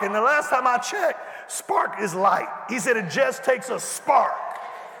spark. And the last time I checked, spark is light. He said, it just takes a spark.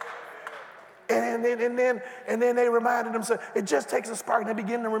 And then they reminded themselves, it just takes a spark. And they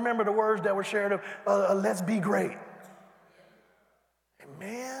began to remember the words that were shared of, let's be great. And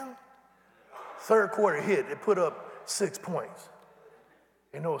man, third quarter hit, it put up 6 points.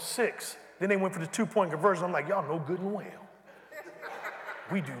 And those 6, then they went for the 2-point conversion. I'm like, y'all know good and well.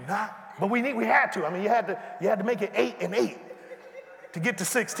 We do not, but we had to. I mean, you had to make it 8 and 8 to get to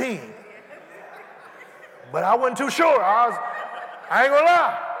 16. But I wasn't too sure. I ain't gonna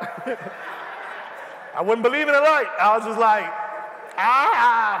lie. I wasn't believing in the light. I was just like,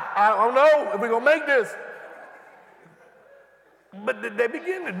 I don't know if we're gonna make this. But they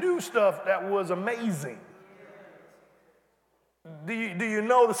began to do stuff that was amazing. Do you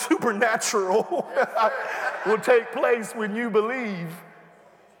know the supernatural will take place when you believe?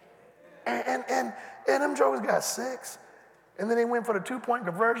 And them jokers got 6. And then they went for the 2-point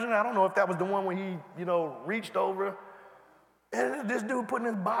conversion. I don't know if that was the one where he, reached over. And this dude putting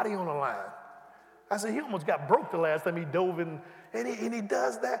his body on the line. I said, he almost got broke the last time he dove in. And he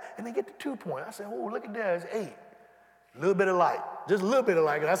does that, and they get the 2-point. I said, oh, look at that, it's 8. A little bit of light, just a little bit of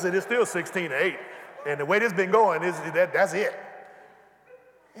light. And I said, it's still 16-8. And the way this been going, that's it.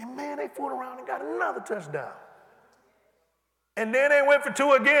 And man, they fooled around and got another touchdown. And then they went for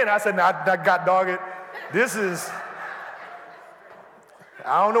 2 again. I said, nah, God dog it. This is,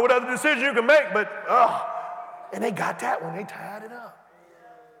 I don't know what other decision you can make, but, and they got that one. They tied it up.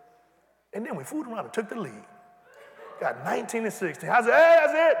 And then we fooled around and took the lead. got 19 and 16. I said, hey,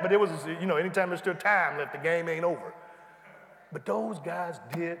 that's it. But it was, anytime there's still time left, the game ain't over. But those guys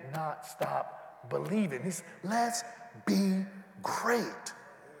did not stop believing. He said, let's be great.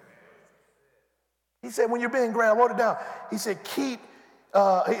 He said, when you're being great, I wrote it down. He said, he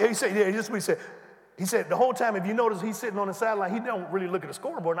said, this is what he said. He said, the whole time, if you notice, he's sitting on the sideline, he don't really look at the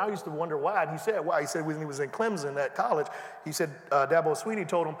scoreboard. And I used to wonder why. And he said, why? He said, when he was in Clemson at college, he said, Dabo Swinney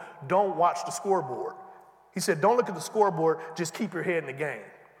told him, don't watch the scoreboard. He said, don't look at the scoreboard, just keep your head in the game.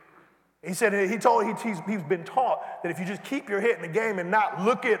 He said, he's been taught that if you just keep your head in the game and not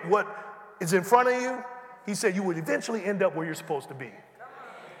look at what is in front of you, he said, you would eventually end up where you're supposed to be.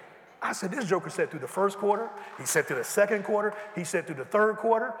 I said, this joker said through the first quarter, he said through the second quarter, he said through the third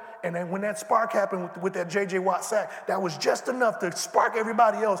quarter, and then when that spark happened with that J.J. Watt sack, that was just enough to spark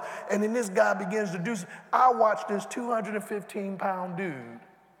everybody else, and then this guy begins to do something. I watched this 215-pound dude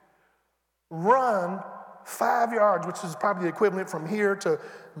run 5 yards, which is probably the equivalent from here to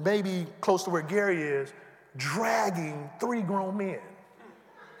maybe close to where Gary is, dragging 3 grown men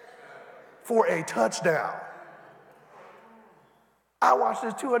for a touchdown. I watched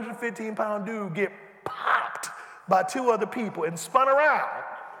this 215-pound dude get popped by 2 other people and spun around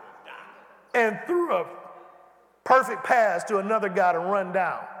and threw a perfect pass to another guy to run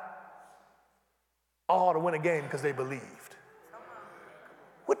down, all to win a game because they believed.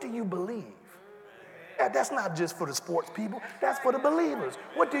 What do you believe? That's not just for the sports people. That's for the believers.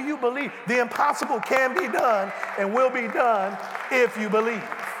 What do you believe? The impossible can be done and will be done if you believe.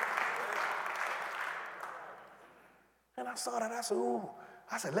 And I saw that. I said, ooh.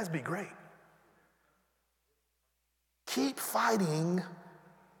 I said, let's be great. Keep fighting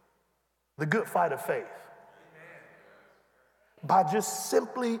the good fight of faith by just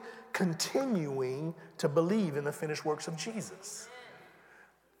simply continuing to believe in the finished works of Jesus.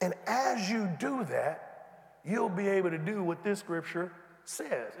 And as you do that, you'll be able to do what this scripture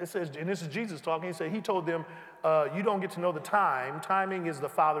says. It says, and this is Jesus talking, he said, he told them, you don't get to know the time. Timing is the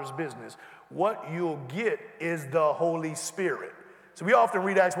Father's business. What you'll get is the Holy Spirit. So we often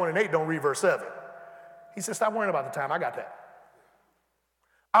read Acts 1 and 8, don't read verse 7. He said, stop worrying about the time. I got that.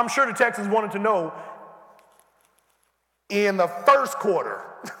 I'm sure the Texans wanted to know in the first quarter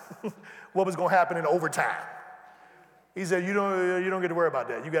what was going to happen in overtime. He said, you don't get to worry about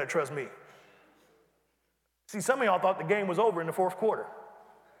that. You got to trust me. See, some of y'all thought the game was over in the fourth quarter.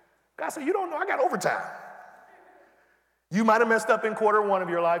 God said, you don't know, I got overtime. You might have messed up in quarter 1 of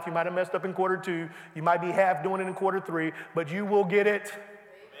your life. You might have messed up in quarter 2. You might be half doing it in quarter 3, but you will get it. Amen.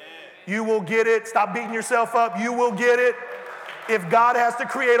 You will get it. Stop beating yourself up. You will get it. If God has to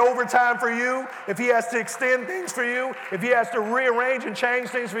create overtime for you, if he has to extend things for you, if he has to rearrange and change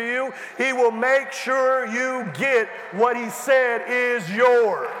things for you, he will make sure you get what he said is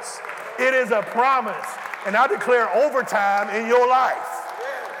yours. It is a promise. And I declare overtime in your life.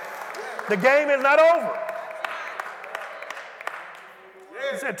 The game is not over.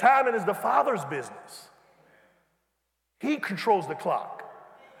 He said timing is the Father's business. He controls the clock.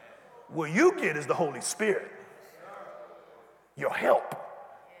 What you get is the Holy Spirit. Your help,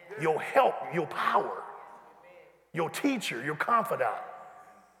 your power, your teacher, your confidant.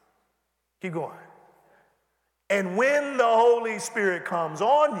 Keep going. And when the Holy Spirit comes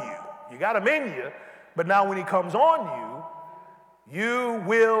on you, you got him in you, but now when he comes on you, you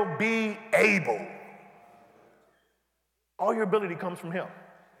will be able. All your ability comes from him.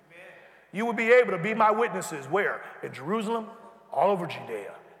 You will be able to be my witnesses where? In Jerusalem, all over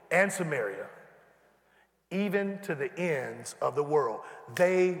Judea and Samaria, even to the ends of the world.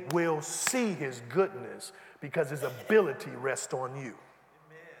 They will see his goodness because his ability rests on you.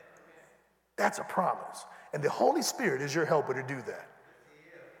 That's a promise. And the Holy Spirit is your helper to do that.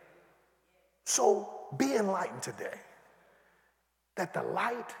 So be enlightened today that the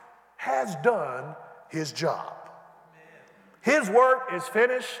light has done his job. His work is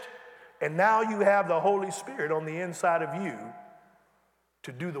finished, and now you have the Holy Spirit on the inside of you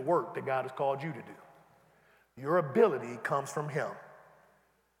to do the work that God has called you to do. Your ability comes from him.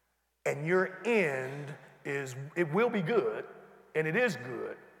 And your end is, it will be good, and it is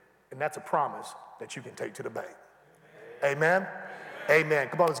good, and that's a promise that you can take to the bank. Amen? Amen.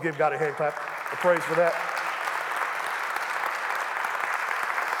 Come on, let's give God a hand clap of praise for that.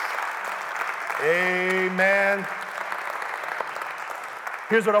 Amen.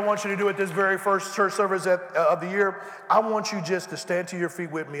 Here's what I want you to do at this very first church service of the year. I want you just to stand to your feet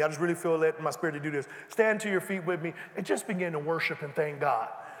with me. I just really feel led in my spirit to do this. Stand to your feet with me and just begin to worship and thank God.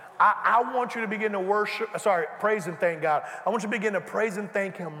 I want you to begin to praise and thank God. I want you to begin to praise and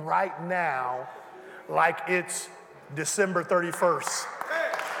thank him right now like it's December 31st,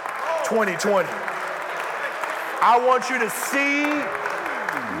 2020. I want you to see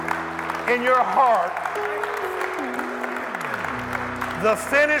in your heart the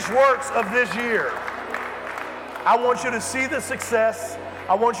finished works of this year. I want you to see the success.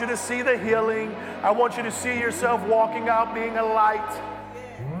 I want you to see the healing. I want you to see yourself walking out being a light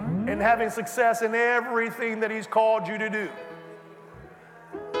and having success in everything that he's called you to do.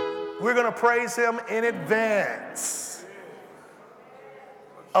 We're going to praise him in advance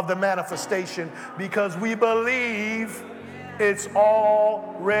of the manifestation because we believe it's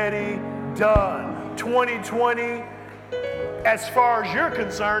already done. 2020, as far as you're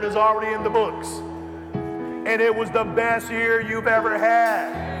concerned, is already in the books. And it was the best year you've ever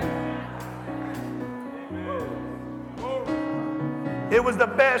had. It was the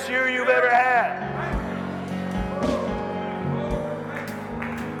best year you've ever had.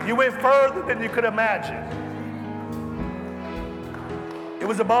 You went further than you could imagine. It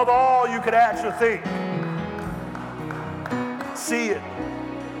was above all you could ask or think. See it.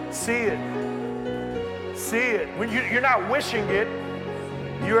 See it. See it. When you're not wishing it,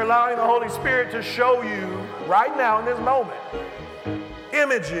 you're allowing the Holy Spirit to show you right now in this moment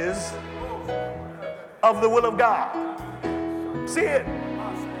images of the will of God. See it.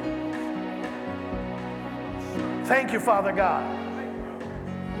 Thank you, Father God.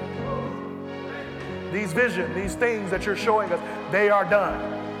 These visions, these things that you're showing us, they are done.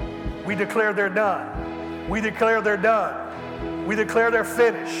 We declare they're done. We declare they're done. We declare they're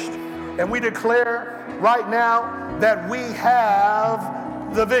finished. And we declare right now that we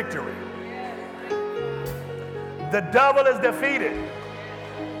have the victory. The devil is defeated.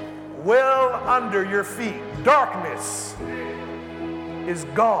 Well under your feet. Darkness is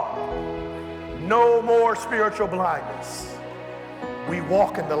gone. No more spiritual blindness. We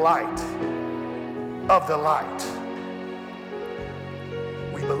walk in the light of the light.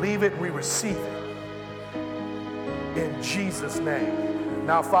 We believe it, we receive it. In Jesus' name.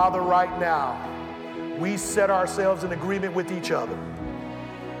 Now, Father, right now, we set ourselves in agreement with each other.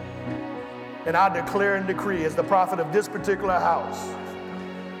 And I declare and decree as the prophet of this particular house,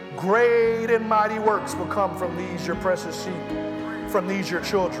 great and mighty works will come from these your precious sheep, from these your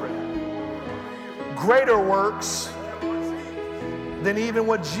children. Greater works than even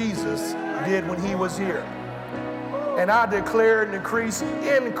what Jesus did when he was here. And I declare and increase,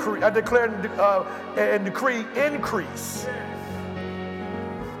 I declare and decree increase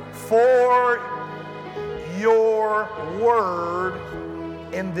for your word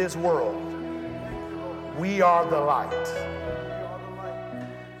in this world. We are the light.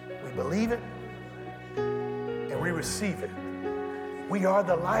 We believe it and we receive it. We are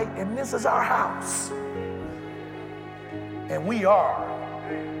the light and this is our house. And we are,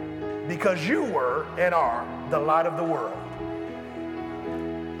 because you were and are the light of the world.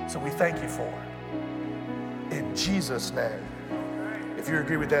 So we thank you for it. In Jesus' name. If you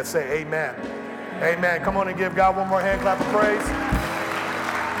agree with that, say amen. Amen. Come on and give God one more hand clap of praise.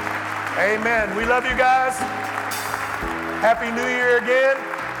 Amen. We love you guys. Happy New Year again.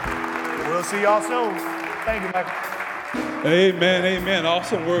 We'll see y'all soon. Thank you, Michael. Amen. Amen.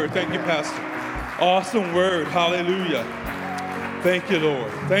 Awesome word. Thank you, Pastor. Awesome word. Hallelujah. Thank you,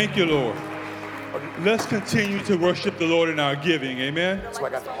 Lord. Thank you, Lord. Let's continue to worship the Lord in our giving. Amen.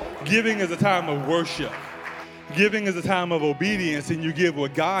 Giving is a time of worship. Giving is a time of obedience, and you give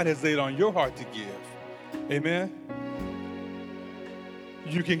what God has laid on your heart to give. Amen.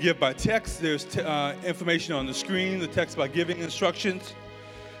 You can give by text. There's information on the screen, the text by giving instructions.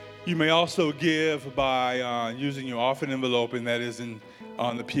 You may also give by using your offering envelope, and that is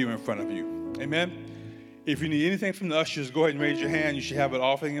on the pew in front of you. Amen. If you need anything from the ushers, go ahead and raise your hand. You should have an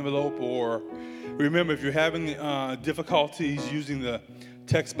offering envelope, or remember, if you're having difficulties using the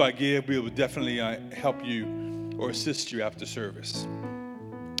text by give, we will definitely help you or assist you after service.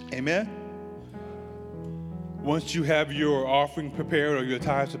 Amen. Once you have your offering prepared or your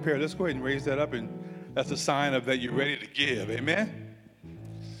tithes prepared, let's go ahead and raise that up, and that's a sign of that you're ready to give. Amen.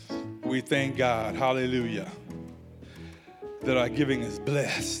 We thank God, hallelujah, that our giving is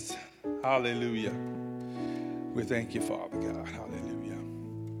blessed. Hallelujah. We thank you, Father God. Hallelujah.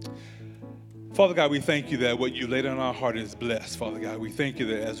 Father God, we thank you that what you laid on our heart is blessed, Father God. We thank you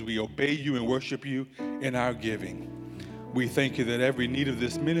that as we obey you and worship you in our giving, we thank you that every need of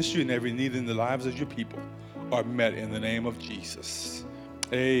this ministry and every need in the lives of your people are met in the name of Jesus.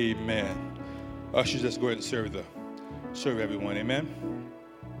 Amen. Ushers, let's go ahead and serve everyone. Amen.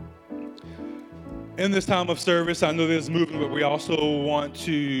 In this time of service, I know there's movement, but we also want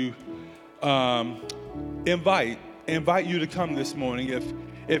to invite you to come this morning.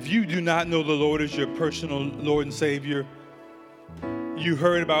 If you do not know the Lord as your personal Lord and Savior, You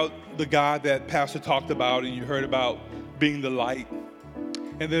heard about the God that Pastor talked about, and you heard about being the light.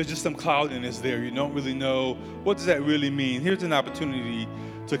 And there's just some cloudiness there. You don't really know, what does that really mean? Here's an opportunity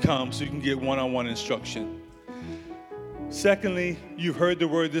to come so you can get one-on-one instruction. Secondly, you've heard the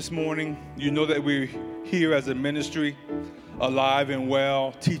word this morning. You know that we're here as a ministry, alive and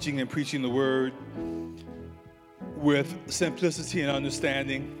well, teaching and preaching the word with simplicity and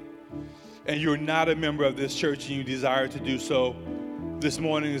understanding. And you're not a member of this church and you desire to do so, this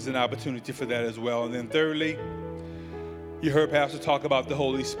morning is an opportunity for that as well. And then thirdly, you heard Pastor talk about the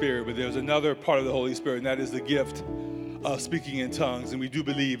Holy Spirit, but there's another part of the Holy Spirit, and that is the gift of speaking in tongues. And we do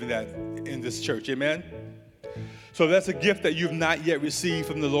believe in that in this church. Amen? So that's a gift that you've not yet received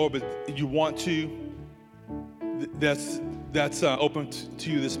from the Lord, but you want to. That's open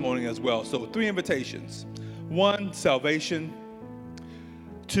to you this morning as well. So 3 invitations. 1, salvation.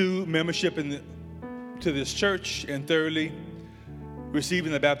 2, membership to this church. And thirdly,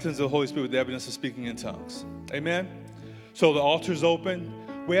 receiving the baptism of the Holy Spirit with the evidence of speaking in tongues. Amen? So the altar's open.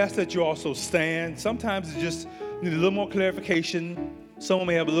 We ask that you also stand. Sometimes you just need a little more clarification. Someone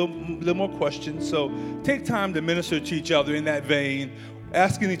may have a little more questions. So take time to minister to each other in that vein,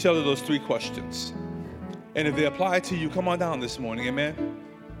 asking each other those 3 questions. And if they apply to you, come on down this morning. Amen?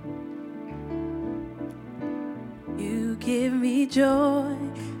 You give me joy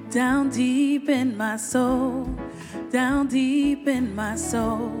down deep in my soul, down deep in my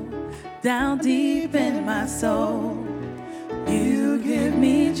soul, down deep in my soul. You give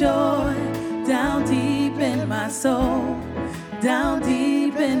me joy down deep in my soul, down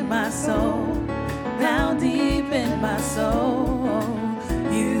deep in my soul, down deep in my soul.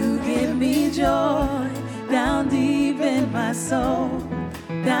 You give me joy down deep in my soul,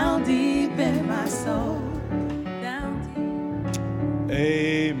 down deep in my soul, down deep.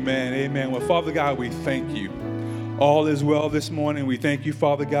 Amen, amen. Well, Father God, we thank you. All is well this morning. We thank you,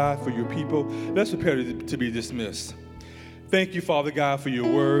 Father God, for your people. Let's prepare to be dismissed. Thank you, Father God, for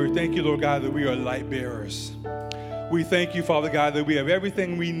your word. Thank you, Lord God, that we are light bearers. We thank you, Father God, that we have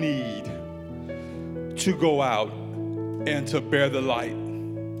everything we need to go out and to bear the light,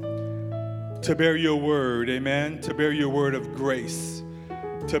 to bear your word, amen, to bear your word of grace,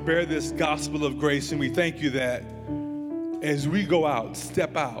 to bear this gospel of grace. And we thank you that as we go out,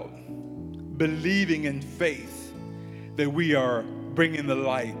 step out, believing in faith that we are bringing the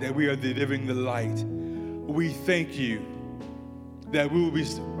light, that we are delivering the light, we thank you that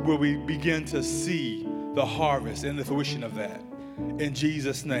we begin to see the harvest and the fruition of that. In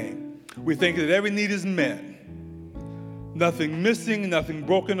Jesus' name. We thank you that every need is met. Nothing missing, nothing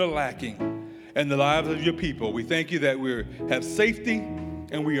broken or lacking in the lives of your people. We thank you that we have safety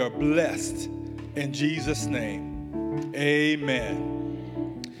and we are blessed. In Jesus' name.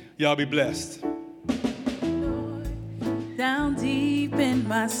 Amen. Y'all be blessed. Down deep in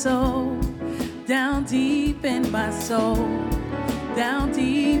my soul, down deep in my soul, down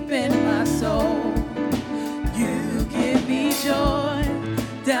deep in my soul. You give me joy,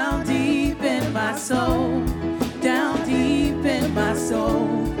 down deep in my soul, down deep in my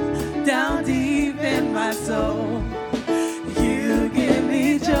soul, down deep in my soul.